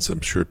Syrians.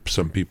 I'm sure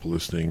some people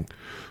listening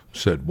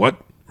said, what?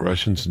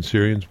 Russians and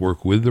Syrians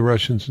work with the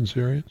Russians and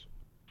Syrians?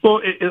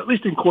 Well, at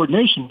least in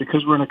coordination,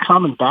 because we're in a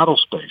common battle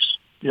space.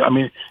 Yeah, I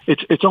mean,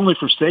 it's only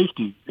for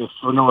safety, if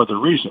for no other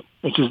reason.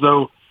 It's as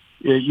though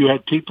you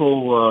had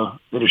people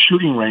at a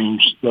shooting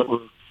range that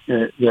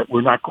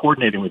were not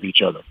coordinating with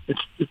each other.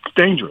 It's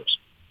dangerous.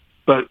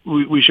 But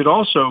we should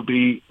also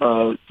be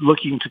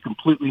looking to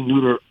completely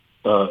neuter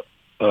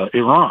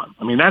Iran.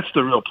 I mean, that's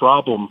the real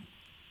problem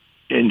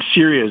in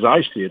Syria, as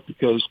I see it,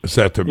 because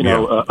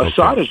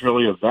Assad is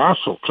really a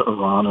vassal to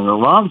Iran, and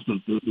Iran's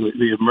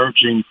the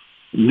emerging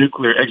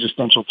nuclear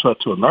existential threat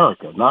to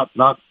America,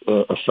 not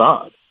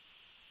Assad.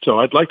 So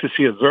I'd like to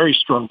see a very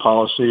strong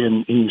policy,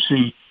 and you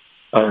see,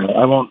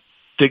 I won't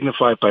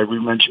dignify it by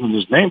re-mentioning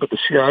his name, but the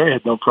CIA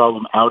had no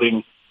problem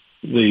outing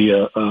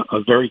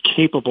a very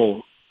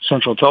capable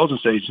Central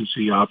Intelligence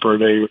Agency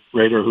operator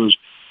who's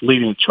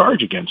leading a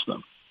charge against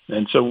them.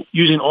 And so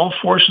using all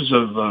forces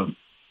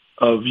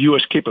of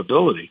U.S.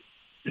 capability,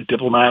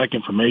 diplomatic,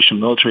 information,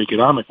 military,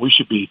 economic, we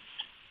should be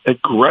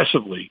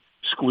aggressively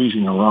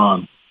squeezing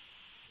Iran.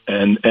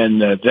 And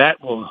that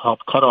will help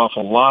cut off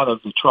a lot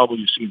of the trouble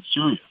you see in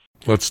Syria.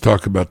 Let's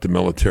talk about the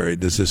military.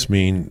 Does this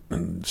mean,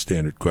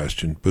 standard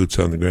question, boots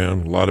on the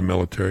ground, a lot of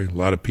military, a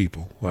lot of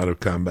people, a lot of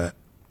combat?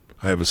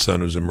 I have a son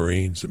who's a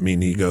Marine. Does it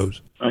mean he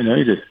goes? I know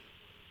you do.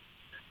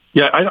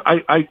 Yeah,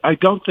 I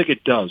don't think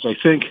it does. I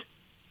think,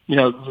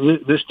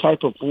 this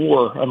type of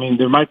war, I mean,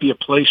 there might be a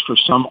place for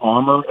some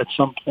armor at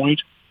some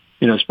point,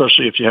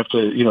 especially if you have to,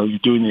 you're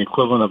doing the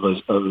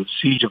equivalent of a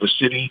siege of a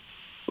city,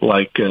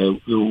 like when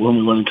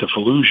we went into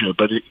Fallujah.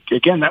 But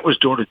again, that was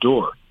door to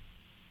door.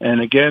 And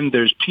again,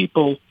 there's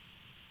people,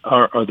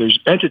 or there's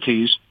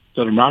entities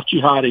that are not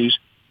jihadis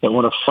that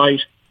want to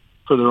fight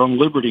for their own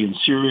liberty in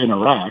Syria and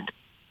Iraq.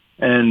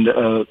 And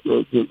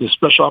the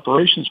special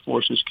operations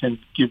forces can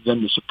give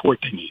them the support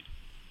they need.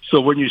 So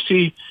when you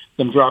see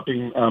them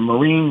dropping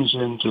Marines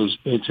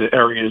into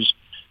areas,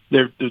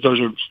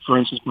 those are, for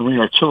instance, Marine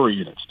artillery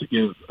units to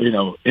give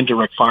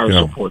indirect fire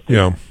support.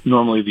 That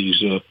normally these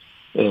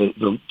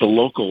the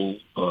local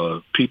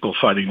people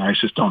fighting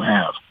ISIS don't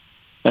have.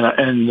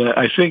 And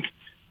I think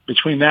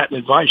between that and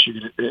advisors,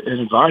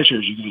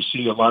 you're going to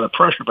see a lot of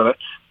pressure. But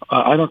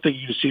I don't think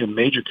you're going to see a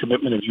major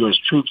commitment of U.S.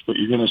 troops, but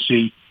you're going to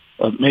see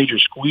a major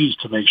squeeze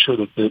to make sure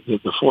that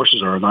the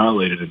forces are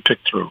annihilated and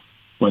picked through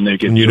when they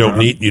get. And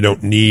you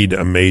don't need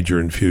a major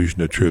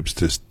infusion of troops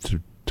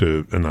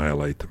to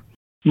annihilate them.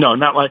 No,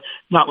 not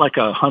like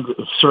a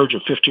surge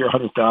of 50 or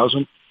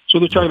 100,000. So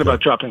they're talking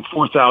about dropping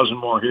 4,000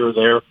 more here or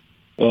there.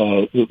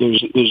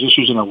 There's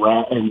issues in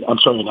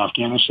in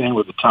Afghanistan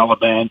where the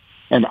Taliban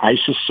and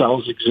ISIS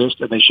cells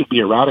exist, and they should be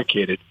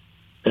eradicated.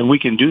 And we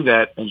can do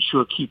that and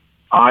sure keep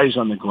eyes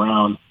on the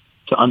ground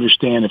to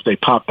understand if they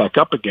pop back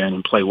up again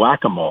and play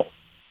whack-a-mole.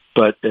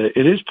 But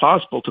it is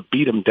possible to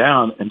beat them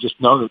down and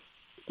just know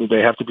that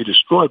they have to be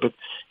destroyed. But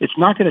it's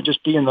not going to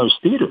just be in those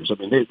theaters.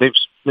 I mean,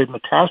 they've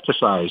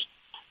metastasized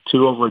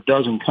to over a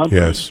dozen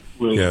countries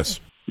with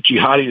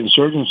jihadi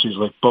insurgencies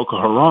like Boko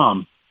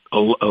Haram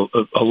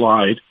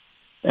allied.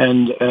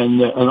 And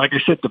like I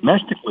said,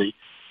 domestically,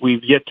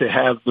 we've yet to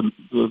have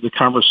the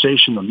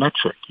conversation, the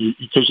metric.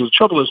 Because the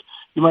trouble is,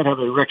 you might have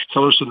a Rex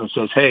Tillerson that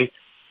says, hey,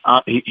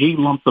 he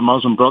lumped the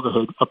Muslim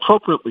Brotherhood,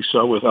 appropriately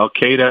so, with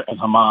Al-Qaeda and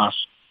Hamas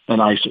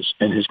and ISIS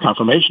in his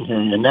confirmation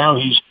hearing. And now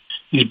he's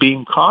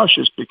being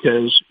cautious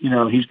because,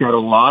 he's got a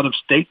lot of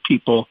state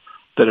people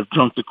that have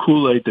drunk the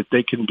Kool-Aid that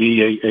they can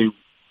be a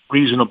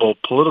reasonable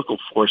political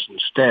force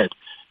instead,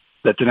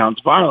 that denounce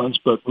violence,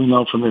 but we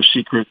know from their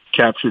secret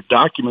captured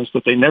documents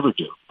that they never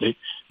do.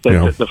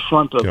 The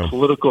front of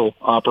political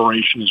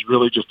operation is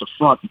really just a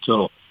front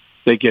until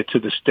they get to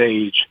the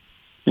stage.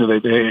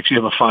 They actually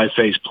have a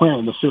 5-phase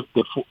plan.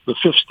 The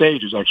fifth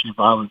stage is actually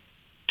violent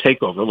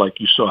takeover, like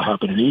you saw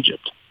happen in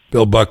Egypt.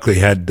 Bill Buckley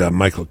had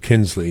Michael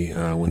Kinsley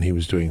when he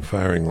was doing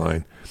Firing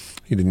Line.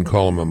 He didn't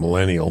call him a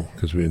millennial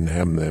because we didn't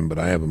have him then, but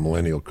I have a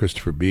millennial,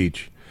 Christopher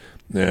Beach.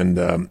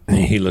 And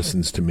he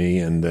listens to me,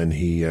 and then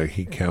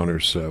he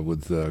counters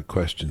with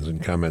questions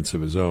and comments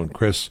of his own.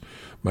 Chris,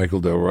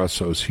 Michael Del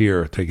Rosso is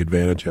here. Take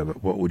advantage of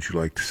it. What would you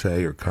like to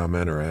say or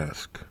comment or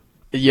ask?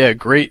 Yeah,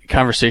 great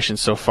conversation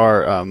so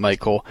far,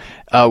 Michael.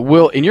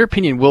 In your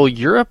opinion, will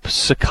Europe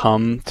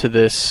succumb to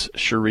this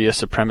Sharia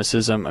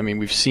supremacism? I mean,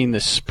 we've seen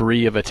this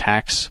spree of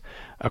attacks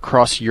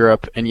across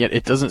Europe, and yet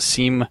it doesn't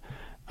seem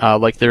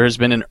like there has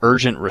been an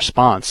urgent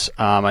response.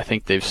 I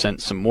think they've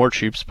sent some more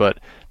troops, but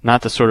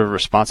not the sort of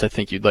response I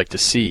think you'd like to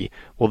see.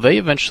 Will they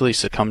eventually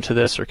succumb to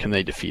this, or can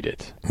they defeat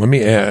it? Let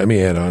me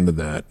add on to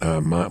that.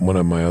 One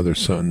of my other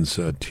son's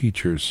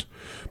teachers,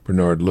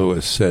 Bernard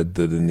Lewis, said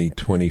that in the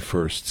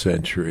 21st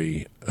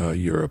century,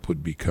 Europe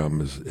would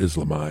become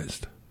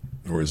Islamized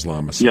or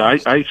Islamicized. Yeah,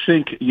 I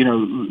think,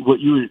 what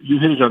you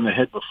hit it on the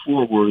head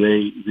before, where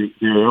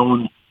their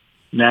own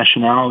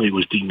nationality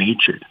was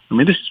denatured. I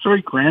mean, this is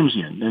very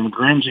Gramscian. And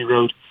Gramsci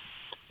wrote,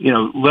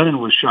 Lenin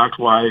was shocked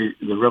why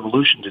the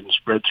revolution didn't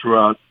spread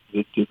throughout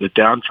the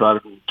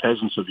downtrodden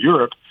peasants of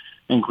Europe.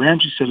 And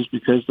Gramsci said it's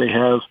because they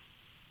have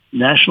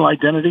national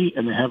identity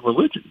and they have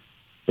religion.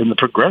 And the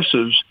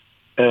progressives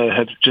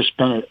have just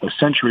spent a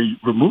century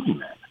removing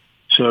that.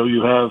 So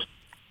you have,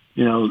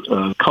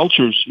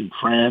 cultures in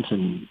France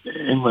and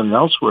England and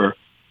elsewhere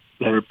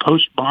that are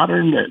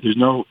postmodern, that there's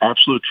no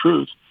absolute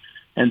truth,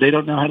 and they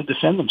don't know how to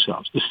defend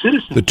themselves. The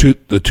citizens.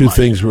 The two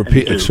things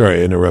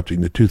sorry,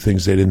 interrupting. The two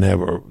things they didn't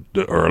have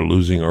are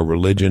losing are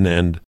religion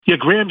and. Yeah,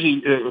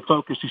 Gramsci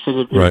focused. He said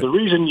the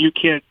reason you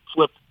can't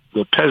flip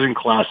the peasant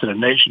class in a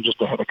nation just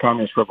to have a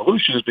communist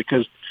revolution is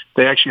because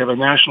they actually have a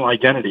national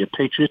identity of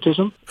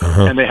patriotism,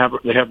 and they have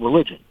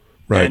religion,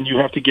 right. And you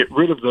have to get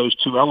rid of those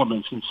two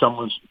elements in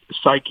someone's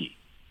psyche.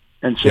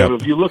 And so,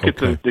 if you look at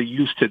the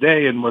youth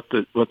today and what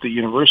the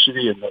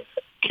university and the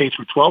K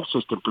through 12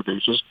 system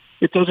produces,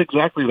 it does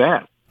exactly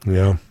that.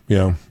 Yeah.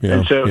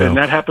 And so, and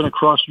that happened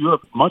across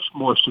Europe much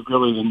more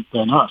severely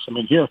than us. I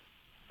mean, here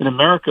in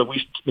America,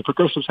 the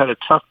progressives had a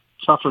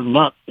tougher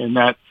nut in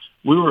that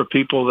we were a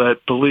people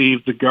that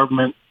believed the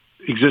government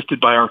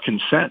existed by our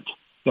consent.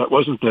 That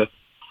wasn't the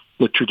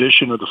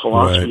tradition or the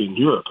philosophy in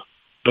Europe,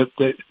 but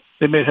they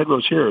made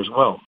headways here as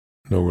well.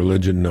 No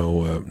religion,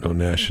 no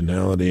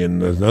nationality,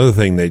 and there's another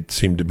thing they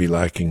seem to be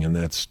lacking, and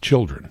that's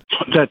children.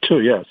 That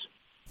too, yes.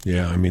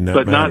 Yeah, I mean that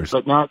but matters.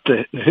 Not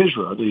the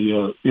hijra.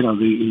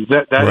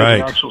 That is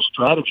an actual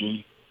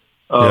strategy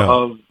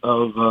of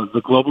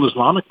the global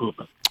Islamic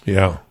movement.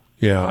 Yeah.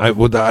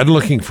 I'm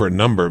looking for a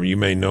number. You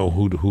may know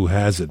who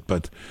has it,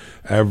 but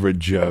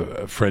average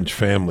French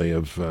family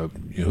of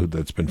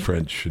that's been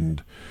French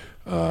and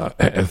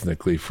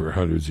ethnically for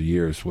hundreds of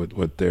years,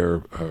 what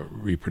their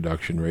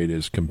reproduction rate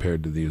is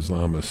compared to the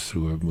Islamists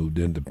who have moved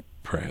into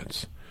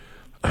France.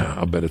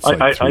 I'll bet it's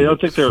like I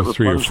don't think they're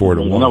 3 or 4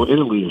 to 1. No,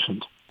 Italy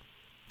isn't.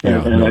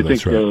 And I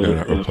think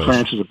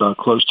France is about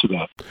close to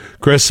that.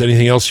 Chris,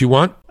 anything else you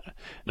want?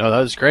 No, that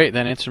was great.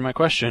 That answered my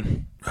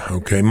question.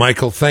 Okay,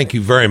 Michael, thank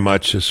you very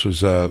much. This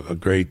was a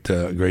great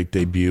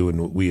debut,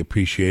 and we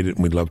appreciate it,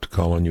 and we'd love to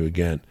call on you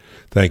again.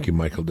 Thank you,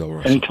 Michael Del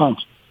Rosso. Anytime.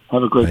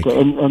 Have a great day.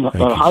 And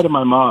hi to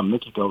my mom,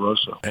 Mickey Del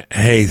Rosso.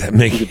 Hey,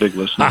 Mickey. She's a big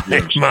listener.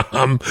 Hi,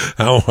 Mom.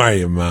 How are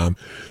you, Mom?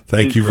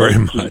 Thank you very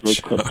much. She's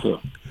a great cook, too.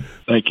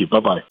 Thank you.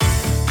 Bye-bye.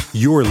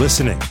 You're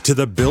listening to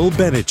The Bill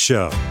Bennett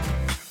Show.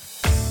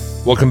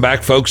 Welcome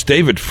back, folks.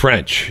 David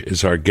French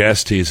is our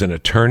guest. He's an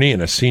attorney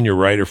and a senior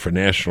writer for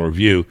National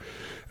Review,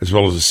 as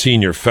well as a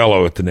senior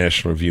fellow at the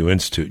National Review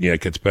Institute. Yeah,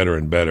 it gets better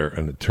and better.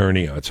 An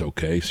attorney, it's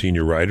okay.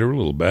 Senior writer, a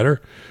little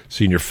better.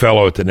 Senior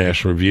fellow at the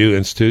National Review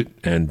Institute,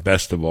 and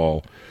best of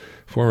all,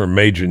 former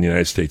major in the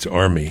United States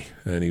Army,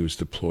 and he was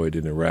deployed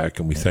in Iraq,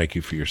 and we thank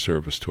you for your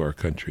service to our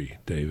country.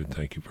 David,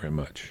 thank you very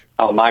much.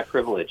 Oh, my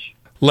privilege.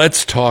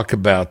 Let's talk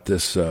about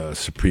this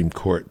Supreme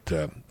Court.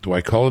 Do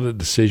I call it a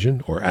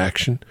decision or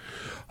action?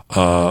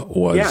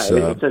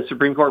 It's a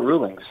Supreme Court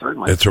ruling,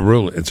 certainly. It's a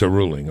ruling. It's a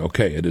ruling.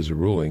 Okay, it is a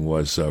ruling.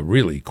 Was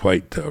really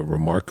quite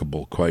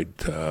remarkable, quite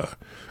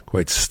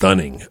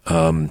stunning.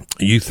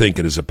 You think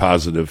it is a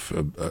positive,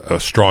 a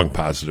strong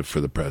positive for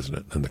the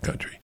president and the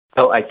country?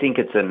 Oh, I think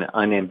it's an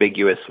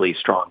unambiguously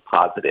strong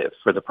positive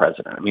for the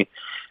president. I mean,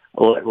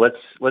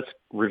 let's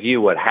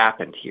review what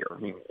happened here. I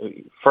mean,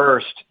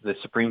 first, the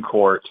Supreme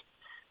Court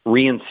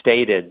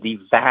reinstated the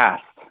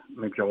vast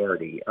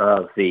majority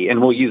of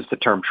and we'll use the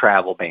term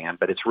travel ban,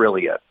 but it's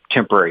really a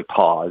temporary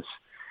pause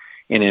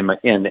in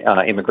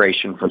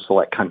immigration from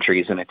select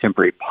countries and a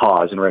temporary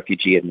pause in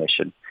refugee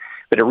admission.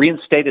 But it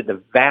reinstated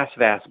the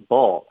vast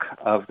bulk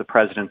of the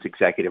president's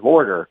executive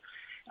order.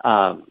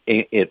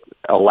 It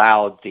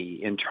allowed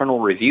the internal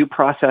review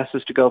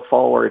processes to go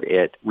forward.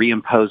 It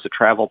reimposed a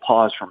travel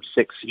pause from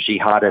 6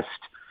 jihadist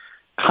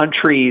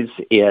countries.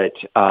 It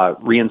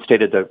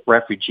reinstated the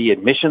refugee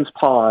admissions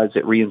pause.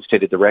 It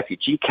reinstated the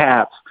refugee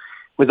caps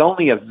with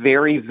only a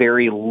very,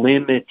 very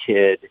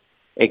limited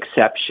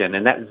exception.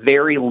 And that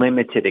very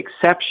limited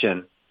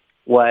exception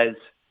was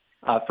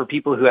for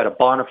people who had a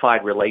bona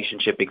fide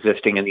relationship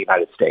existing in the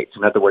United States.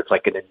 In other words,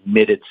 like an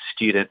admitted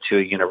student to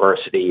a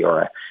university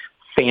or a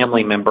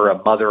family member,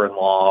 a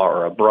mother-in-law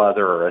or a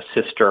brother or a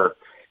sister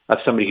of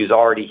somebody who's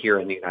already here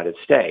in the United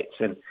States.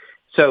 And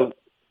so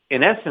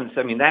in essence,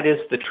 I mean, that is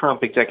the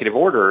Trump executive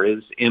order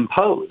is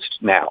imposed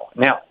now.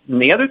 Now,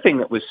 the other thing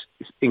that was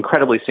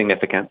incredibly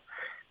significant,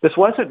 this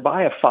wasn't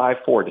by a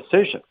 5-4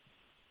 decision.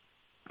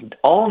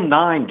 All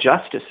 9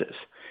 justices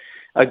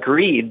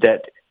agreed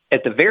that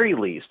at the very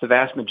least, the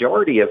vast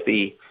majority of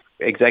the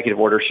executive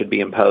order should be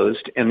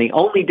imposed. And the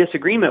only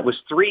disagreement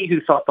was 3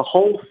 who thought the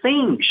whole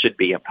thing should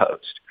be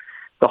imposed.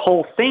 The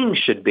whole thing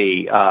should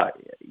be,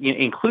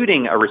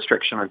 including a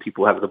restriction on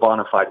people who have the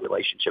bona fide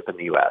relationship in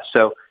the U.S.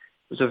 So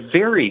it was a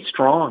very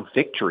strong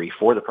victory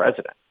for the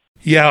president.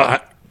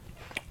 Yeah,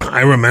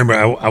 I remember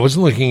I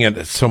wasn't looking at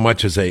it so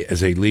much as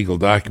a legal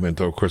document,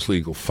 though, of course,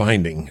 legal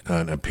finding,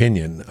 an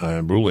opinion,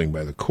 ruling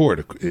by the court.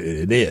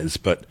 It is,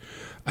 but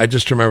I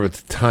just remember at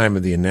the time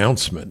of the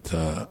announcement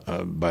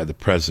by the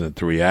president,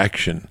 the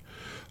reaction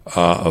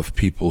of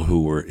people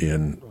who were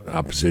in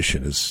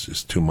opposition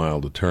is too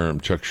mild a term.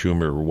 Chuck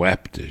Schumer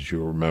wept, as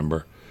you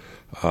remember.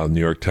 New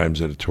York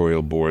Times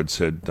editorial board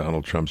said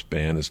Donald Trump's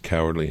ban is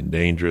cowardly and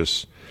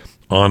dangerous.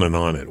 On and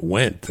on it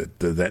went.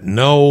 That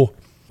no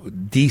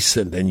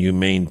decent and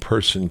humane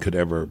person could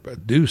ever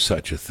do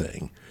such a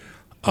thing,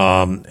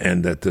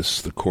 and that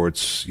the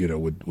courts,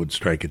 would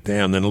strike it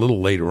down. Then a little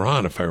later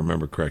on, if I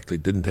remember correctly,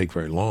 it didn't take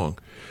very long,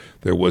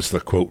 there was the,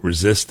 quote,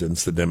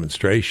 resistance, the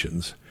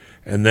demonstrations,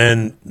 and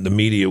then the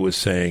media was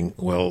saying,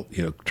 well,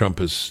 Trump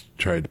has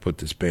tried to put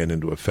this ban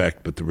into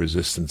effect, but the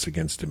resistance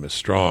against him is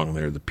strong.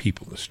 There are the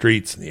people in the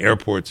streets and the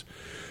airports,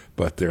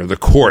 but there are the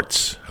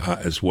courts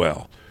as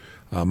well.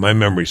 My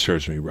memory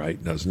serves me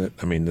right, doesn't it?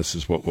 I mean, this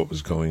is what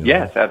was going on.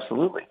 Yes,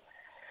 absolutely.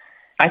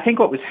 I think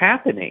what was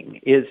happening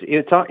is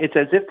it's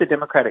as if the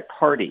Democratic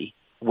Party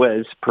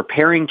was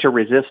preparing to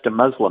resist a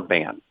Muslim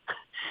ban.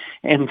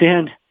 And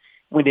then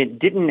when it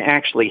didn't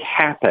actually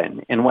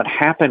happen, and what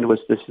happened was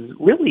this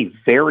really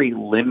very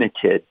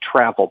limited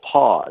travel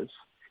pause,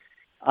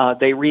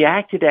 they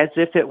reacted as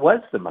if it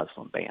was the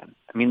Muslim ban.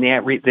 I mean,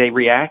 they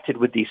reacted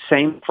with the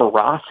same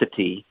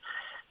ferocity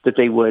that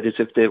they would as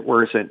if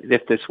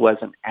this was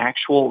an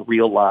actual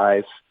real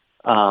live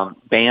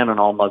ban on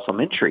all Muslim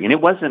entry. And it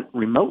wasn't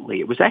remotely.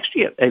 It was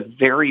actually a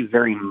very,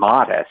 very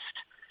modest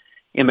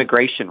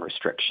immigration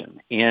restriction.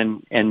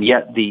 And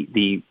yet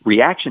the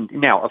reaction,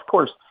 now, of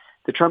course,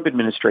 the Trump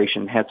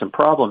administration had some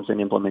problems in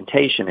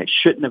implementation. It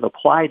shouldn't have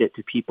applied it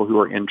to people who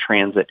are in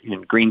transit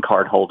and green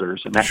card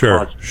holders. And that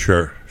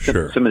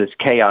caused some of this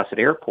chaos at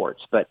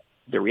airports. But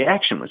the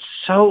reaction was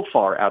so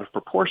far out of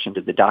proportion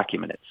to the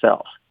document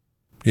itself.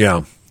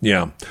 Yeah.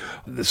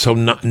 So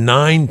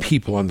 9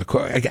 people on the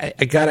court.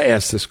 I got to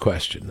ask this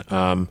question.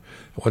 I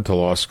went to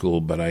law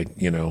school, but I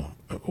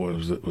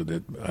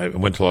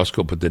went to law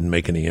school, but didn't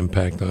make any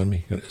impact on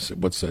me.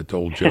 What's that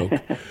old joke?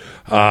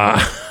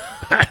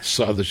 I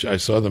saw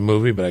the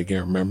movie, but I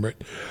can't remember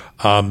it.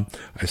 I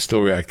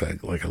still react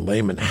like a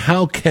layman.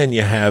 How can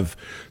you have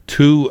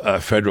 2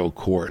 federal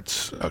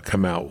courts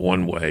come out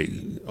one way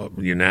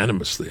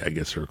unanimously, I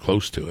guess, or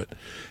close to it,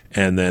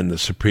 and then the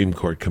Supreme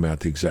Court come out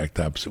the exact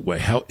opposite way?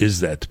 How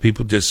is that? Do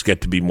people just get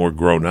to be more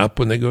grown up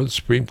when they go to the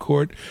Supreme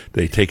Court? Do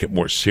they take it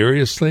more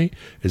seriously?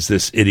 Is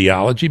this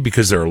ideology?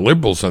 Because there are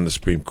liberals on the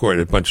Supreme Court,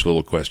 a bunch of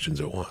little questions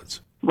at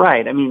once.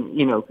 Right. I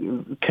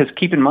mean, because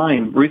keep in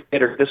mind, Ruth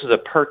Bader, this is a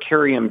per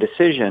curiam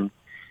decision,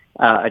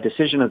 a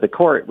decision of the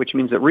court, which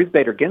means that Ruth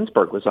Bader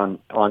Ginsburg was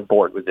on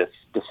board with this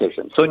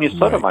decision. Sonia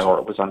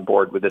Sotomayor was on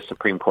board with this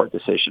Supreme Court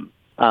decision,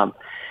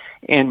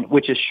 and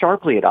which is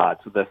sharply at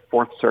odds with the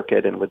Fourth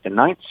Circuit and with the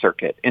Ninth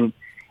Circuit. And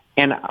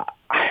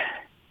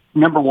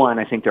number one,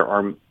 I think there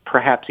are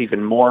perhaps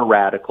even more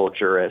radical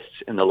jurists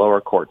in the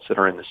lower courts that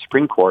are in the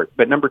Supreme Court.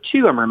 But number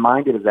two, I'm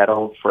reminded of that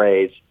old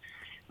phrase,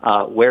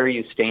 where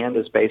you stand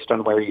is based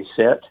on where you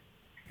sit.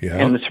 Yeah.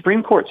 And the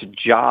Supreme Court's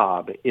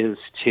job is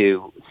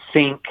to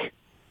think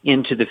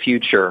into the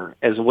future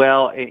as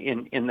well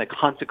in the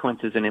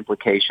consequences and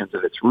implications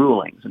of its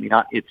rulings. I mean,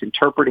 it's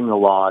interpreting the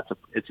law,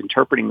 it's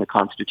interpreting the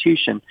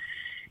Constitution,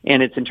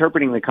 and it's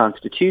interpreting the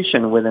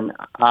Constitution with an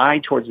eye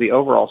towards the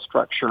overall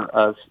structure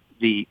of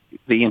the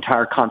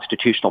entire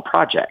constitutional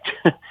project.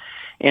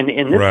 And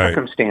in this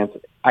circumstance,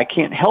 I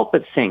can't help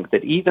but think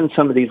that even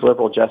some of these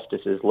liberal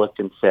justices looked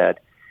and said,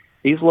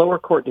 these lower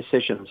court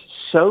decisions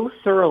so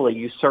thoroughly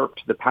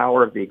usurped the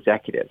power of the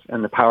executive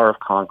and the power of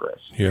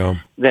Congress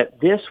that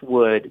this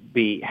would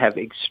have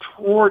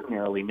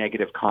extraordinarily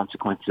negative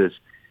consequences,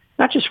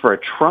 not just for a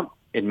Trump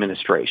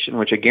administration,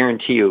 which I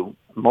guarantee you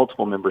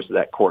multiple members of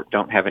that court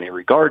don't have any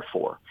regard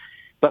for,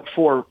 but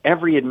for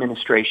every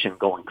administration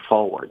going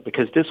forward,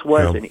 because this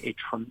was a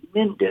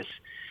tremendous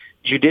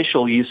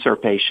judicial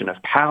usurpation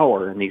of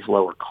power in these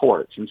lower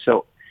courts. And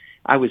so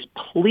I was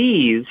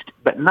pleased,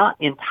 but not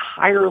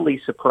entirely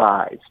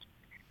surprised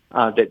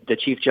that the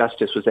Chief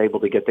Justice was able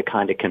to get the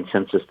kind of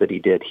consensus that he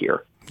did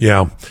here.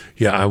 Yeah,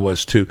 I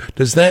was too.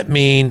 Does that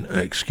mean,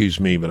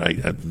 excuse me,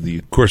 but the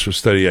course of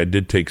study I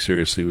did take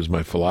seriously was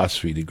my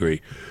philosophy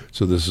degree,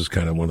 so this is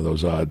kind of one of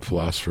those odd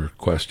philosopher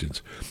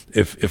questions.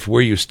 If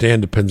where you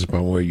stand depends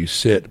upon where you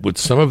sit, would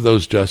some of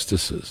those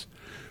justices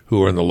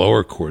who are in the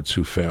lower courts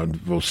who found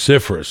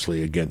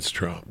vociferously against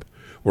Trump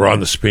were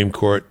on the Supreme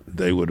Court,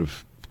 they would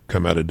have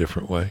come out a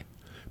different way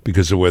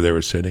because of where they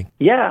were sitting?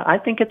 Yeah, I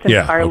think it's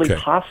entirely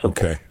possible.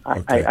 Okay.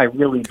 I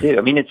really do.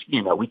 I mean, it's,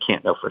 we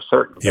can't know for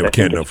certain. Yeah, we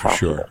can't know for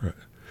sure.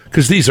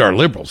 Because these are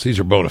liberals. These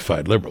are bona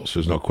fide liberals.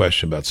 There's no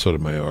question about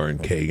Sotomayor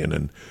and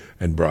Kagan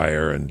and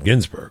Breyer and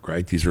Ginsburg,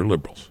 right? These are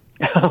liberals.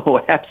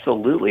 Oh,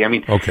 absolutely. I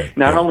mean,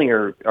 not only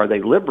are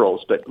they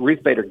liberals, but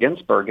Ruth Bader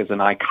Ginsburg is an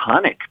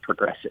iconic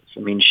progressive.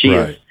 I mean, she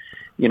is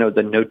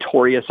the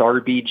notorious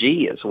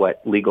RBG is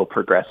what legal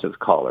progressives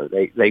call her.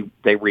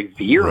 They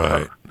revere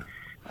right.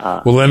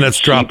 her. Well, then let's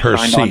drop her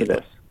seat.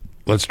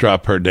 Let's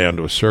drop her down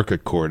to a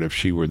circuit court. If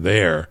she were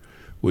there,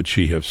 would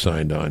she have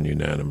signed on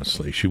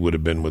unanimously? She would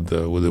have been with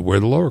where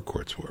the lower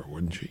courts were,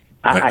 wouldn't she?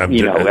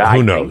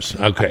 Who knows?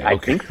 I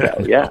think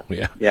so. Yeah.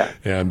 Yeah.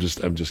 I'm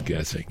just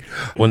guessing.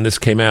 When this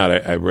came out,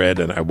 I read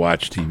and I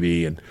watched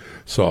TV and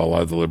saw a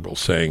lot of the liberals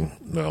saying,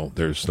 "No,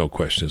 there's no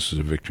question this is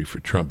a victory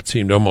for Trump." It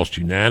seemed almost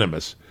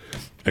unanimous,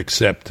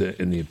 except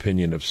in the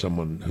opinion of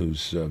someone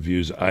whose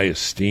views I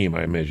esteem.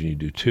 I imagine you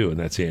do too, and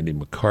that's Andy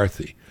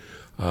McCarthy.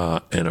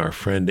 And our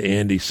friend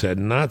Andy said,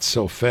 "Not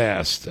so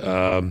fast."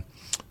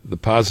 The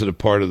positive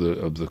part of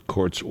the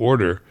court's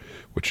order,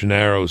 which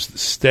narrows the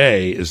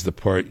stay, is the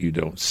part you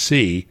don't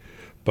see.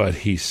 But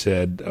he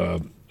said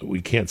we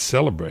can't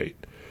celebrate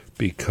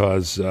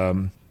because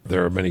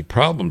there are many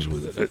problems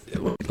with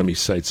it. Let me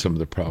cite some of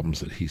the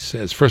problems that he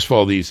says. First of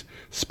all, these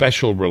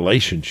special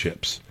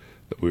relationships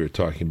that we were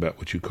talking about,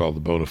 what you call the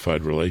bona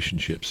fide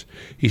relationships,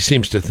 he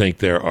seems to think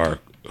there are,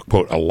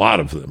 quote, a lot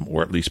of them,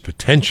 or at least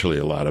potentially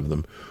a lot of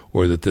them,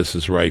 or that this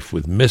is rife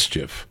with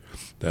mischief,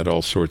 that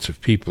all sorts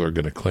of people are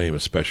going to claim a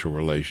special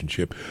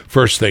relationship.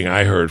 First thing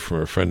I heard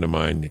from a friend of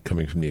mine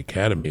coming from the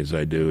academy, as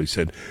I do, he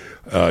said,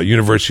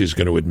 university is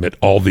going to admit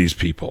all these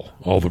people,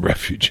 all the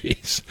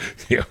refugees.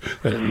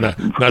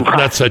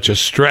 Not such a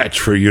stretch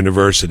for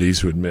universities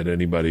to admit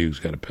anybody who's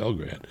got a Pell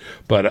Grant.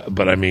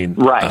 But I mean,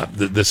 right.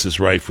 This is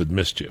rife with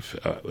mischief.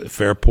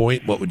 Fair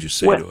point? What would you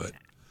say to it?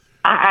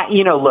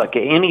 Look,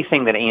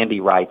 anything that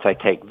Andy writes, I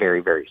take very,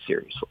 very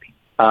seriously.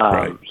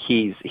 Right.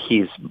 He's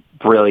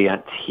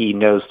brilliant. He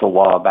knows the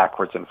law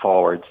backwards and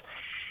forwards.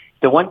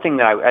 The one thing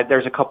that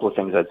there's a couple of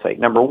things I'd say.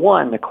 Number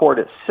one, the court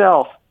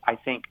itself, I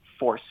think,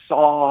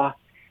 foresaw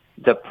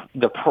the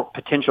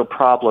potential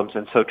problems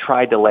and so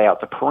tried to lay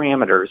out the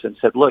parameters and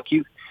said, look,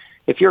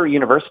 if you're a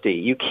university,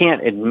 you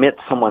can't admit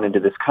someone into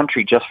this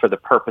country just for the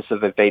purpose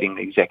of evading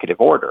the executive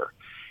order.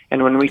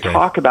 And when we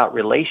talk about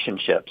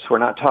relationships, we're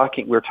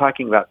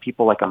talking about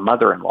people like a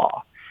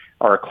mother-in-law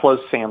or a close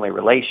family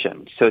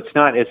relation. So it's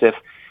not as if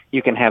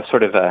you can have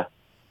sort of a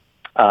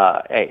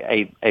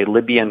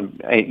Libyan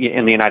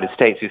in the United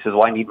States who says,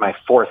 well, I need my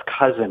fourth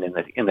cousin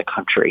in the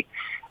country.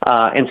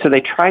 And so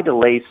they tried to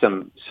lay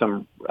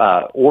some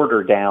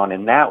order down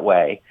in that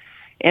way.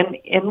 And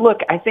look,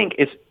 I think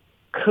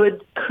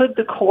could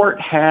the court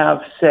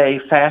have,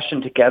 say,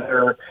 fashioned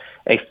together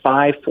a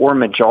 5-4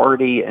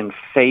 majority in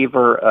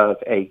favor of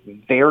a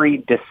very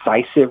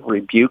decisive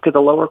rebuke of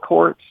the lower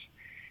courts?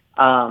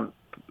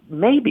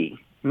 Maybe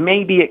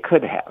it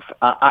could have.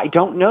 I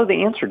don't know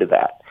the answer to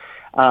that.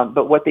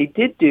 But what they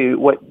did do,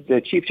 what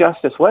the Chief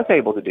Justice was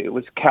able to do,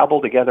 was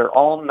cobble together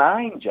all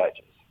 9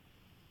 judges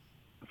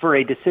for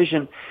a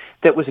decision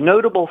that was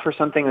notable for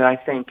something that I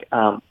think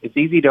is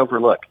easy to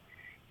overlook.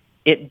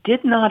 It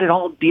did not at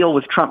all deal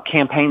with Trump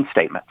campaign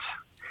statements.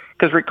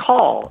 Because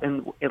recall,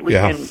 at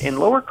least in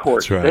lower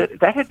courts, right.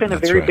 that had been a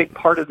very big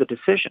part of the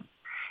decision.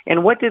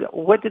 And what did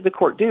the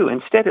court do?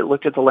 Instead, it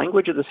looked at the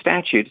language of the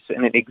statutes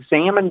and it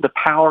examined the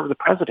power of the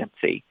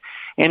presidency.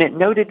 And it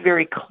noted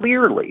very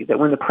clearly that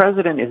when the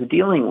president is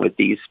dealing with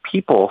these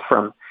people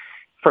from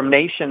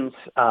nations,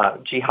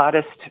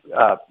 jihadist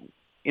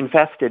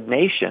infested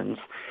nations,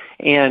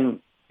 and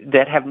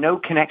that have no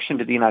connection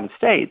to the United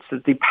States,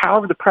 that the power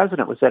of the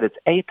president was at its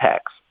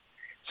apex.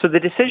 So the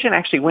decision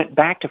actually went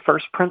back to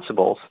first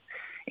principles,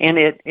 and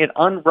it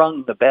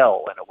unrung the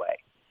bell in a way.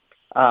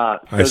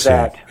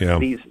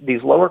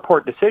 These lower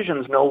court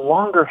decisions no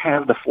longer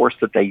have the force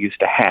that they used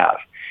to have.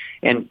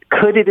 And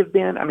could it have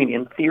been,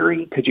 in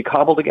theory, could you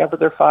cobble together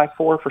their 5-4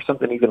 for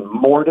something even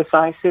more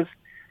decisive?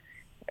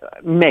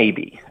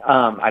 Maybe.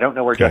 I don't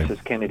know where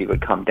Justice Kennedy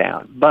would come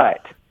down.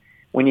 But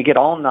when you get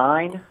all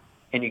 9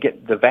 and you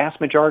get the vast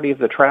majority of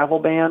the travel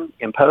ban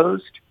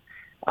imposed,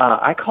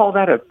 I call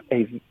that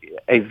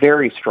a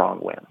very strong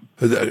win.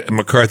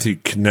 McCarthy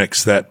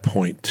connects that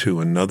point to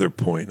another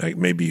point.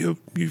 Maybe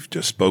you've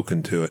just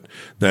spoken to it.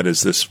 That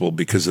is, this will,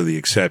 because of the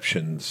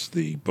exceptions,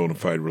 the bona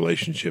fide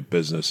relationship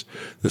business,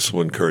 this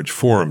will encourage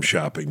forum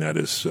shopping. That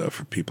is,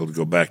 for people to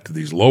go back to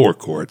these lower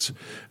courts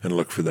and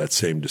look for that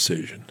same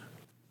decision.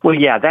 Well,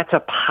 yeah, that's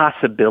a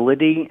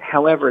possibility.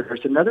 However,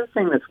 there's another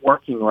thing that's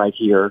working right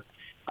here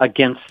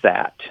against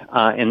that,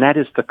 and that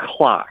is the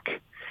clock.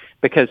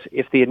 Because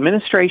if the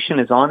administration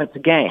is on its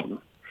game,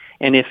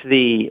 and if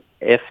the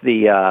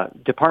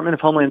Department of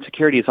Homeland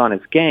Security is on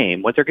its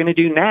game, what they're going to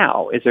do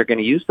now is they're going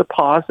to use the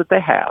pause that they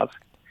have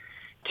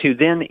to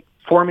then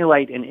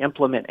formulate and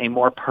implement a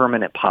more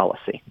permanent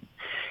policy.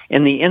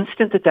 In the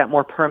instant that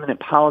more permanent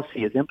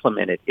policy is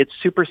implemented, it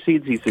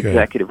supersedes these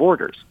executive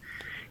orders.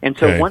 And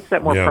so once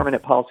that more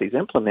permanent policy is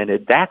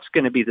implemented, that's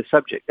going to be the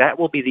subject. That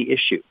will be the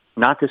issue,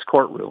 not this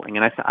court ruling.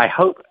 And I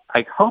hope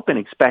and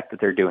expect that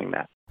they're doing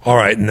that. All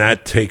right, and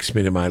that takes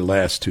me to my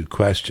last 2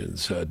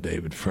 questions,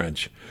 David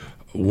French.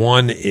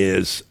 One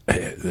is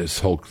this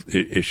whole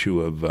issue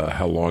of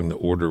how long the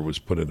order was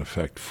put in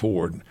effect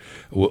for.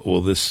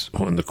 Will this,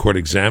 when the court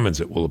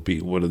examines it, will it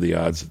be, what are the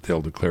odds that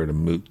they'll declare it a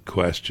moot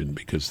question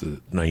because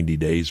the 90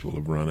 days will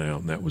have run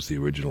out, and that was the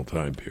original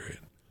time period?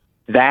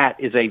 That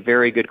is a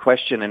very good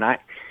question, and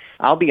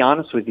I'll be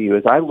honest with you.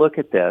 As I look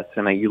at this,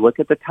 and you look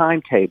at the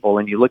timetable,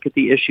 and you look at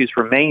the issues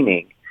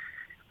remaining,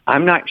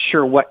 I'm not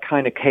sure what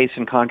kind of case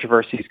and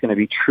controversy is going to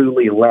be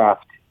truly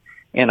left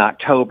in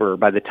October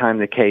by the time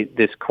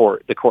the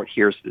court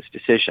hears this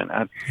decision.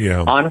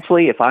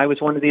 Honestly, if I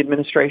was one of the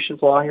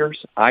administration's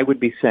lawyers, I would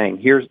be saying,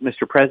 here's,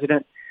 Mr.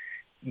 President,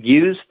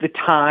 use the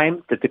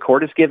time that the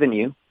court has given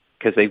you,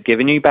 because they've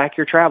given you back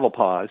your travel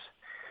pause,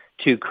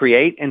 to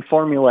create and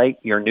formulate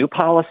your new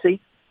policy,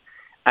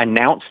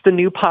 announce the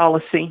new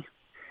policy,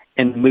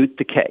 and moot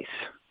the case.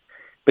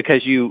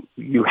 Because you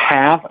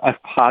have a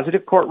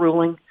positive court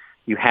ruling,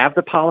 you have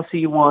the policy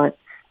you want.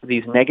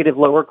 These negative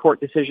lower court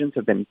decisions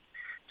have been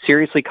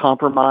seriously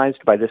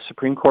compromised by this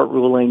Supreme Court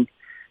ruling.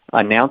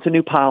 Announce a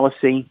new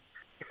policy,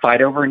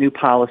 fight over a new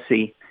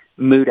policy,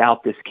 moot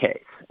out this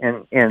case.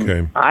 And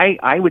okay.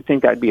 I would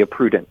think that'd be a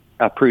prudent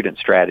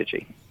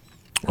strategy.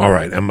 All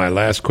right. And my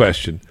last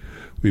question.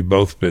 We've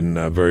both been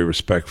very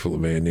respectful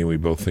of Andy, and we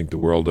both think the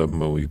world of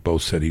him, and we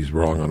both said he's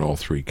wrong on all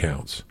three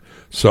counts.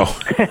 So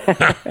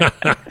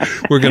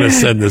we're going to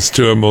send this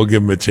to him. We'll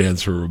give him a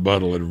chance for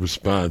rebuttal and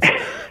response.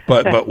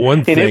 But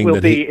one thing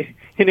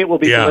and it will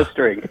be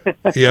blistering.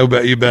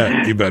 Yeah, you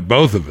bet.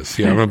 Both of us.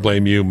 Yeah, I'm going to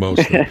blame you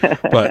mostly.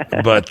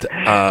 But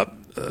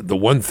the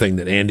one thing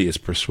that Andy has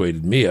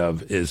persuaded me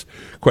of is,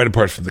 quite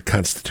apart from the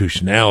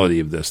constitutionality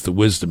of this, the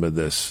wisdom of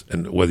this,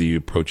 and whether you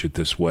approach it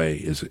this way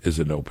is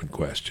an open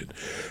question.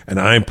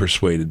 And I'm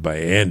persuaded by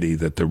Andy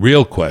that the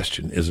real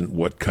question isn't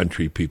what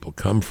country people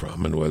come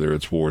from and whether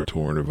it's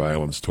war-torn or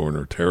violence-torn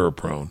or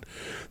terror-prone.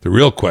 The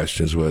real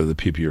question is whether the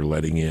people you're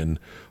letting in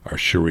are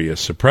Sharia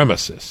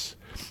supremacists.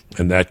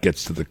 And that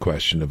gets to the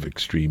question of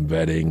extreme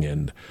vetting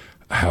and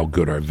how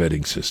good our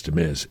vetting system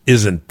is.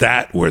 Isn't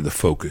that where the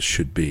focus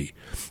should be?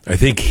 I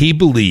think he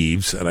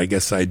believes, and I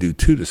guess I do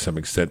too to some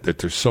extent, that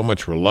there's so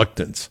much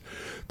reluctance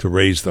to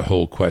raise the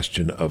whole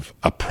question of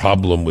a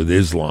problem with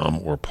Islam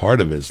or part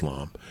of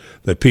Islam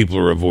that people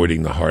are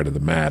avoiding the heart of the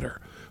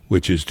matter,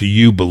 which is, do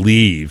you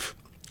believe,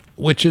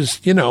 which is,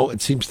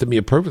 it seems to me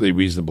a perfectly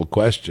reasonable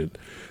question,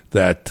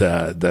 that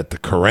the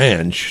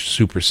Quran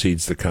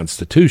supersedes the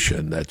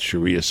Constitution, that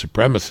Sharia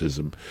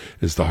supremacism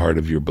is the heart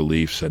of your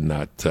beliefs and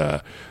not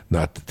the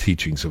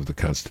teachings of the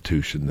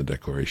Constitution, the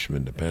Declaration of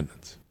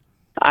Independence.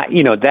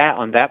 That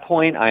on that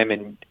point, I'm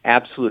in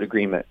absolute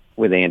agreement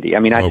with Andy. I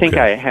mean, I think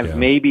I have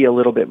maybe a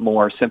little bit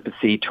more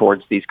sympathy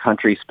towards these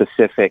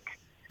country-specific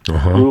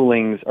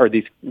rulings or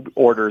these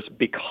orders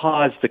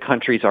because the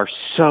countries are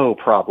so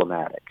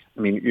problematic.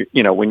 I mean,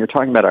 when you're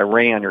talking about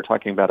Iran, you're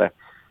talking about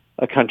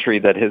a country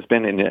that has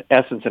been, in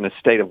essence, in a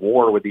state of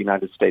war with the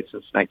United States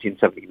since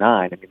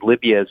 1979. I mean,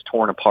 Libya is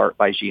torn apart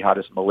by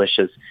jihadist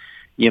militias.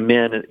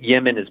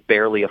 Yemen is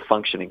barely a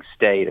functioning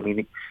state. I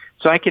mean,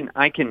 so I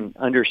can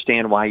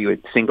understand why you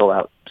would single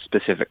out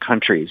specific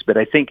countries, but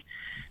I think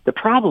the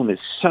problem is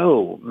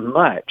so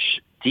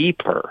much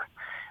deeper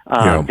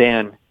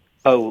than,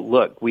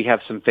 look, we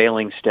have some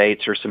failing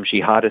states or some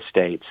jihadist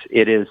states.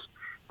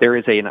 There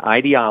is an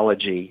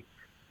ideology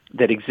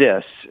that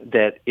exists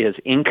that is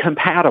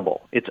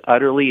incompatible. It's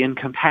utterly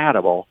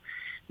incompatible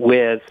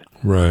with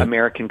an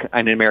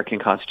American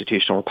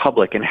constitutional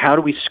republic. And how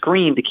do we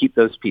screen to keep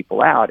those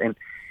people out?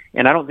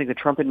 And I don't think the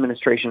Trump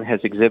administration has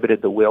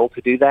exhibited the will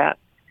to do that.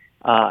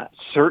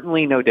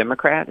 Certainly no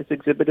Democrat has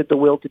exhibited the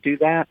will to do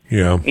that.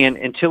 Yeah. And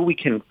until we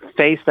can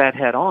face that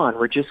head on,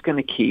 we're just going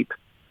to keep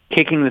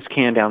kicking this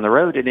can down the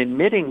road and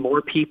admitting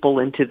more people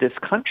into this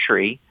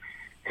country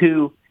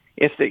who,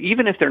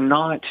 even if they're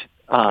not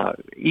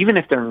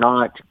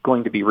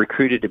going to be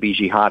recruited to be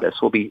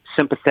jihadists, will be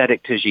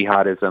sympathetic to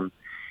jihadism.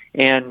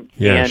 And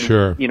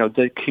sure.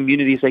 The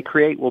communities they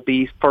create will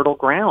be fertile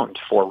ground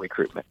for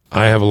recruitment.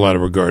 I have a lot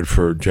of regard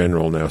for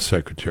General, now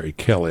Secretary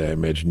Kelly. I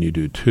imagine you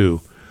do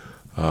too.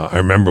 I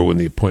remember when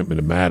the appointment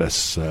of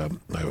Mattis,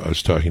 I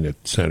was talking to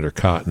Senator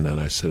Cotton, and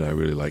I said, I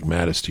really like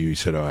Mattis to you. He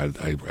said,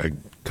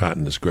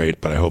 Cotton is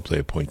great, but I hope they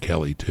appoint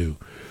Kelly too.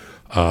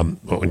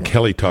 But when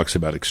Kelly talks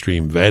about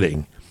extreme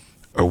vetting,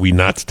 are we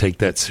not to take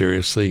that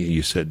seriously?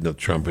 You said the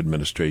Trump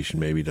administration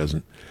maybe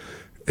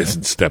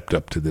isn't stepped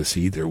up to this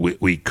either.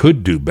 We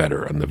could do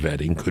better on the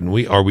vetting, couldn't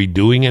we? Are we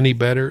doing any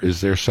better?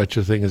 Is there such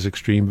a thing as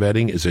extreme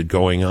vetting? Is it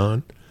going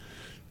on?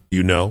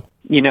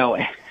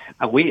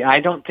 I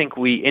don't think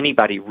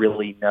anybody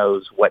really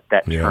knows what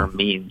that term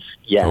means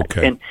yet.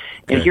 Okay. And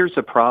here's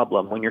the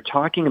problem. When you're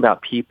talking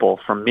about people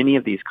from many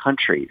of these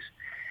countries,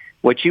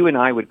 what you and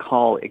I would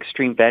call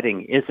extreme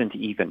vetting isn't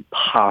even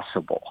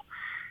possible.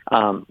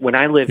 When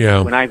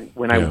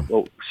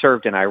I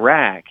served in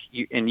Iraq,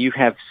 and you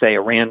have, say,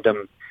 a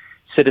random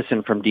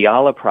citizen from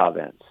Diyala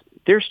province,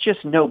 there's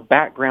just no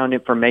background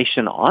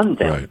information on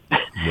them.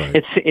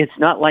 Right. It's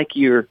not like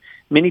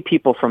many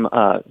people from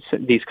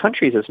these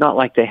countries, it's not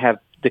like they have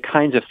the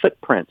kinds of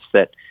footprints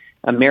that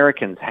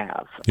Americans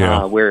have,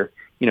 where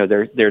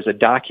there's a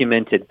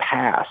documented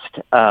past.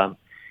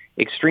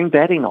 Extreme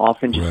vetting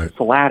often just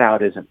flat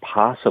out isn't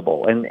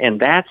possible. And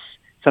that's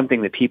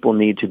something that people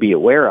need to be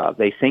aware of.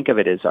 They think of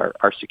it as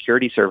our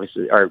security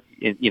services, our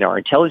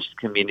intelligence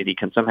community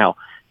can somehow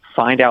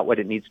find out what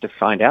it needs to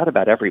find out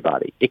about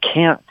everybody. It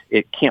can't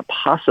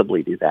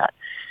possibly do that.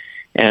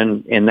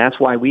 And that's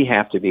why we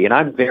have to be. And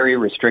I'm very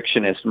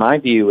restrictionist. My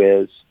view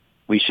is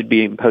we should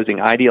be imposing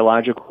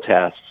ideological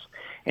tests.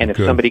 And if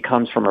somebody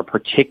comes from a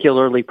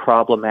particularly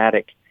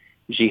problematic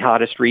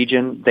jihadist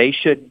region, they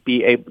should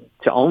be able,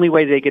 the only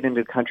way they get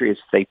into the country is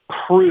if they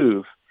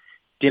prove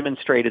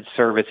demonstrated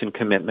service and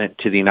commitment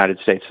to the United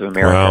States of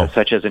America,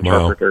 such as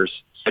interpreters,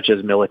 such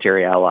as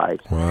military allies.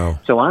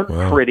 So I'm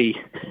pretty,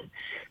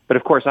 but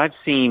of course I've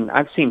seen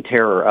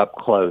terror up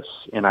close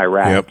in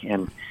Iraq,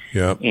 and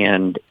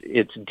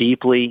it's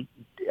deeply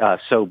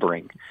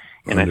sobering.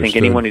 And I think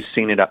anyone who's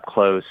seen it up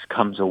close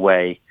comes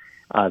away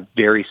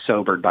very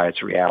sobered by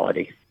its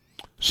reality.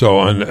 So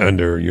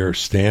under your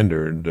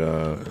standard,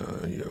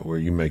 where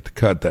you make the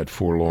cut, that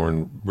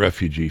forlorn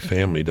refugee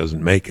family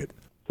doesn't make it.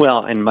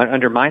 Well, and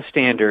under my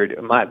standard,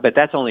 but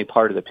that's only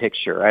part of the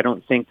picture. I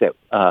don't think that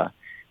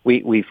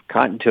we've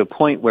gotten to a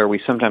point where we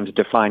sometimes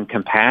define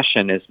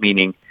compassion as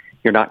meaning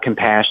you're not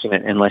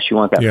compassionate unless you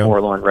want that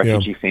forlorn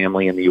refugee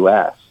family in the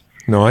U.S.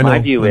 No, I know. My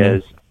view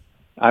is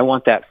I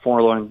want that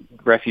forlorn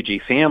refugee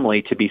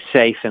family to be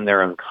safe in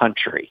their own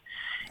country.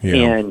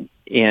 And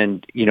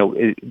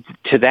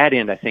to that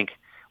end, I think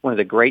one of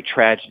the great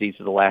tragedies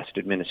of the last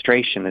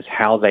administration is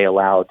how they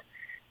allowed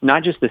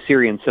not just the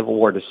Syrian civil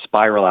war to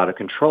spiral out of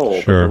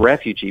control, but the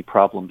refugee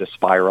problem to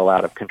spiral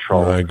out of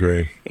control. I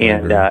agree.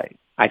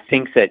 I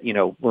think that,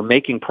 we're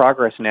making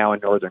progress now in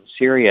northern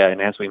Syria, and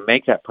as we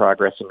make that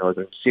progress in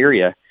northern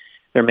Syria,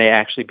 there may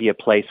actually be a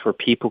place where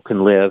people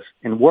can live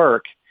and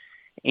work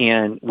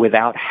and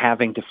without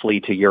having to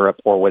flee to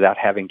Europe or without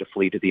having to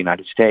flee to the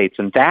United States.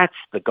 And that's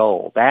the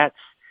goal. That's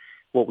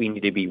what we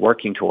need to be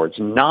working towards,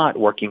 not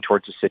working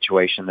towards a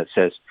situation that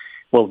says,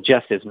 well,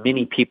 just as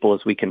many people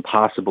as we can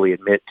possibly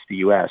admit to the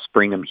U.S.,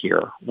 bring them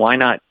here. Why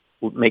not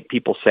make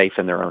people safe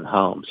in their own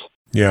homes?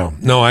 Yeah.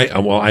 No,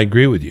 I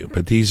agree with you,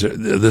 but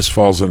this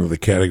falls under the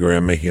category.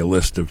 I'm making a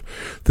list of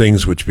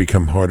things which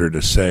become harder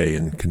to say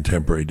in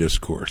contemporary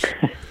discourse.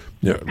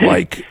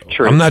 Like,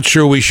 I'm not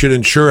sure we should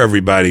insure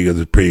everybody with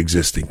a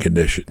pre-existing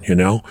condition,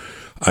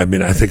 I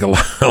mean, I think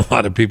a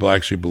lot of people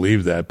actually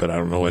believe that, but I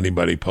don't know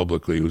anybody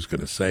publicly who's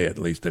going to say it, at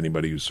least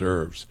anybody who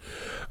serves.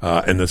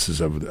 And this is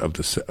of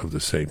the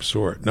same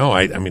sort. No,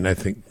 I mean, I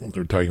think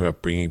we're talking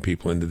about bringing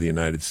people into the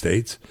United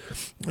States,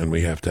 and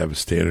we have to have a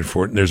standard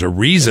for it. And there's a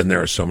reason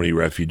there are so many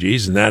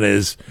refugees, and that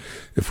is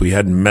if we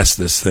hadn't messed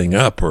this thing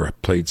up or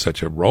played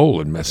such a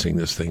role in messing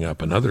this thing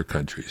up in other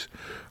countries.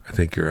 I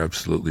think you're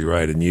absolutely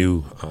right. And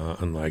you,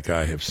 unlike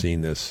I, have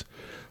seen this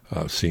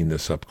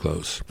up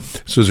close.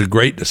 So it was a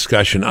great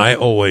discussion. I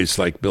always,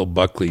 like Bill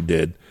Buckley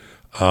did,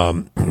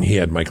 he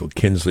had Michael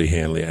Kinsley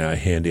handy.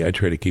 I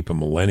try to keep a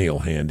millennial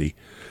handy,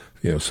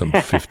 some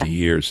 50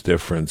 years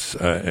difference.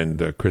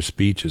 And Chris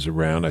Beach is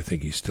around. I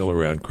think he's still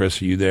around.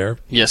 Chris, are you there?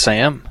 Yes, I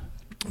am.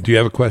 Do you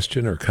have a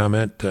question or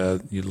comment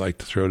you'd like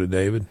to throw to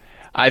David?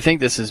 I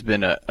think this has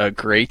been a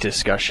great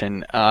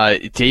discussion.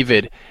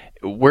 David,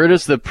 where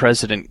does the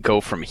president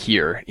go from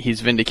here? He's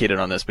vindicated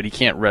on this, but he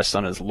can't rest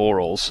on his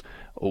laurels.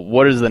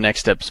 What is the next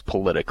steps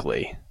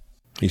politically?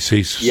 He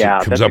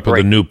comes up with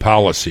a new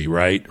policy,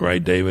 right,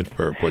 David,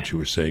 for what you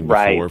were saying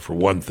before, for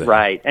one thing.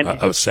 Right. And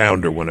a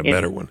sounder one, a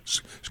better one.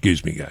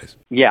 Excuse me, guys.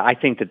 Yeah, I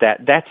think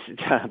that's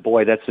a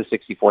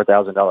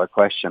 $64,000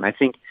 question. I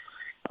think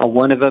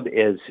one of them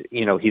is,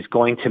 he's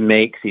going to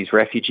make these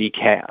refugee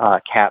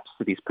caps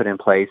that he's put in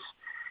place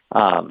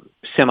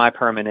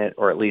semi-permanent,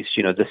 or at least,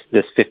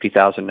 this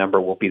 50,000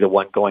 number will be the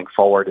one going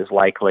forward is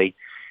likely,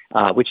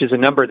 which is a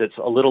number that's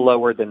a little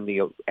lower than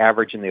the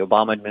average in the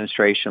Obama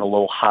administration, a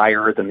little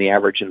higher than the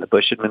average in the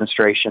Bush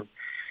administration.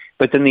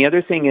 But then the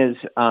other thing is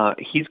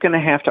he's going to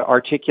have to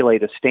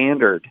articulate a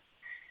standard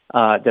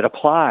that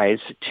applies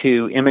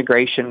to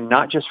immigration,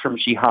 not just from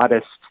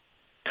jihadist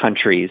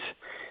countries,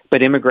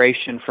 but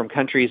immigration from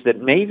countries that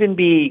may even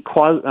be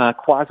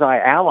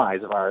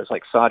quasi-allies of ours,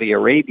 like Saudi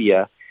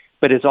Arabia,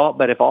 but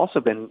have also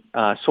been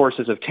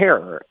sources of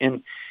terror.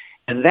 And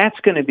that's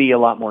going to be a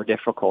lot more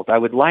difficult. I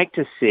would like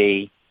to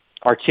see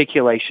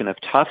articulation of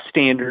tough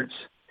standards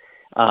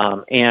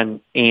and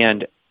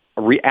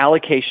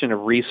reallocation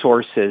of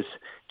resources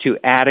to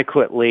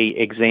adequately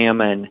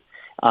examine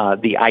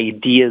the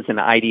ideas and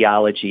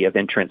ideology of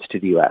entrance to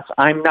the U.S.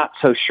 I'm not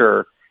so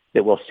sure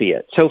that we'll see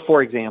it. So,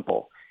 for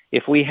example,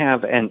 if we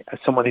have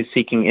someone who's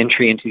seeking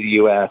entry into the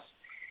U.S.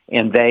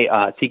 and they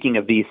seeking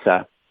a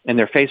visa, and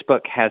their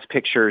Facebook has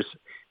pictures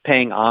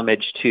paying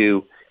homage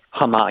to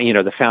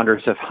Hamas, the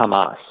founders of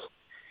Hamas,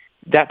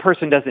 that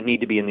person doesn't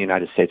need to be in the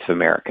United States of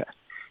America.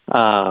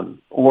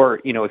 Or,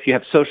 if you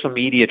have social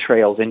media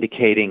trails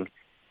indicating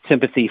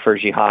sympathy for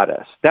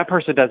jihadists, that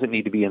person doesn't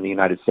need to be in the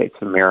United States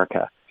of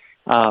America.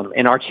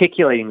 And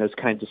articulating those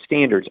kinds of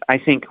standards, I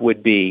think,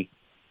 would be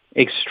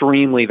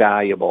extremely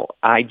valuable.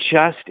 I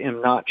just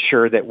am not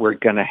sure that we're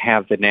going to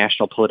have the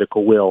national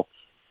political will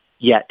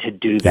yet to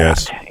do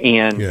that. Yes.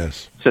 And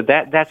so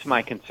that's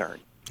my concern.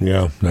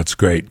 Yeah, that's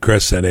great.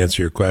 Chris, that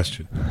answer your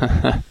question.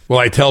 Well,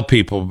 I tell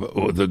people,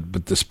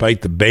 but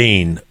despite the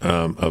bane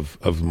of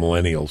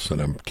millennials,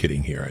 and I'm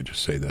kidding here, I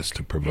just say this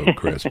to provoke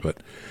Chris, but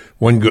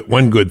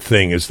one good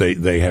thing is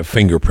they have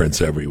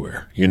fingerprints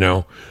everywhere, you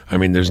know? I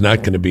mean, there's not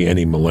going to be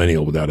any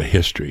millennial without a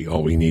history.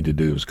 All we need to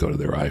do is go to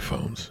their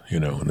iPhones, you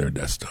know, and their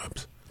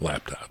desktops,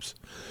 laptops.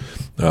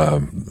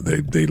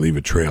 They leave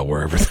a trail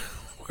wherever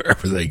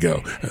they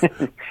go.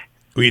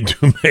 We do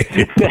make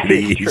it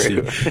pretty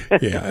easy.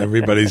 Yeah,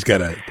 everybody's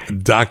got a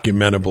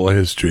documentable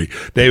history.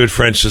 David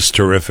French is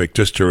terrific,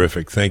 just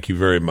terrific. Thank you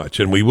very much.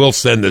 And we will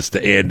send this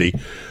to Andy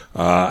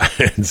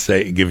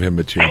and give him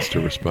a chance to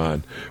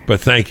respond.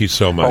 But thank you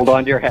so much. Hold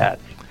on to your hat.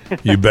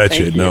 You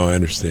betcha. No, I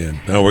understand.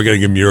 No, we're going to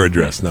give him your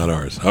address, not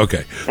ours.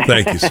 Okay.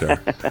 Thank you, sir.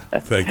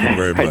 Thank you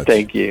very much.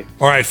 Thank you.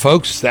 All right,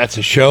 folks, that's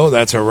a show.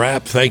 That's a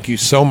wrap. Thank you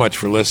so much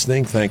for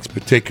listening. Thanks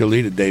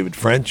particularly to David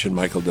French and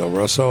Michael Del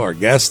Rosso, our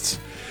guests.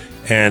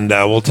 And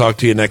we'll talk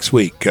to you next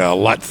week. A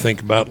lot to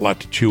think about, a lot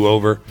to chew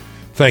over.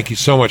 Thank you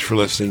so much for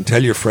listening.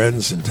 Tell your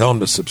friends and tell them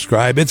to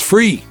subscribe. It's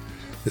free.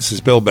 This is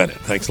Bill Bennett.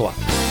 Thanks a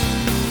lot.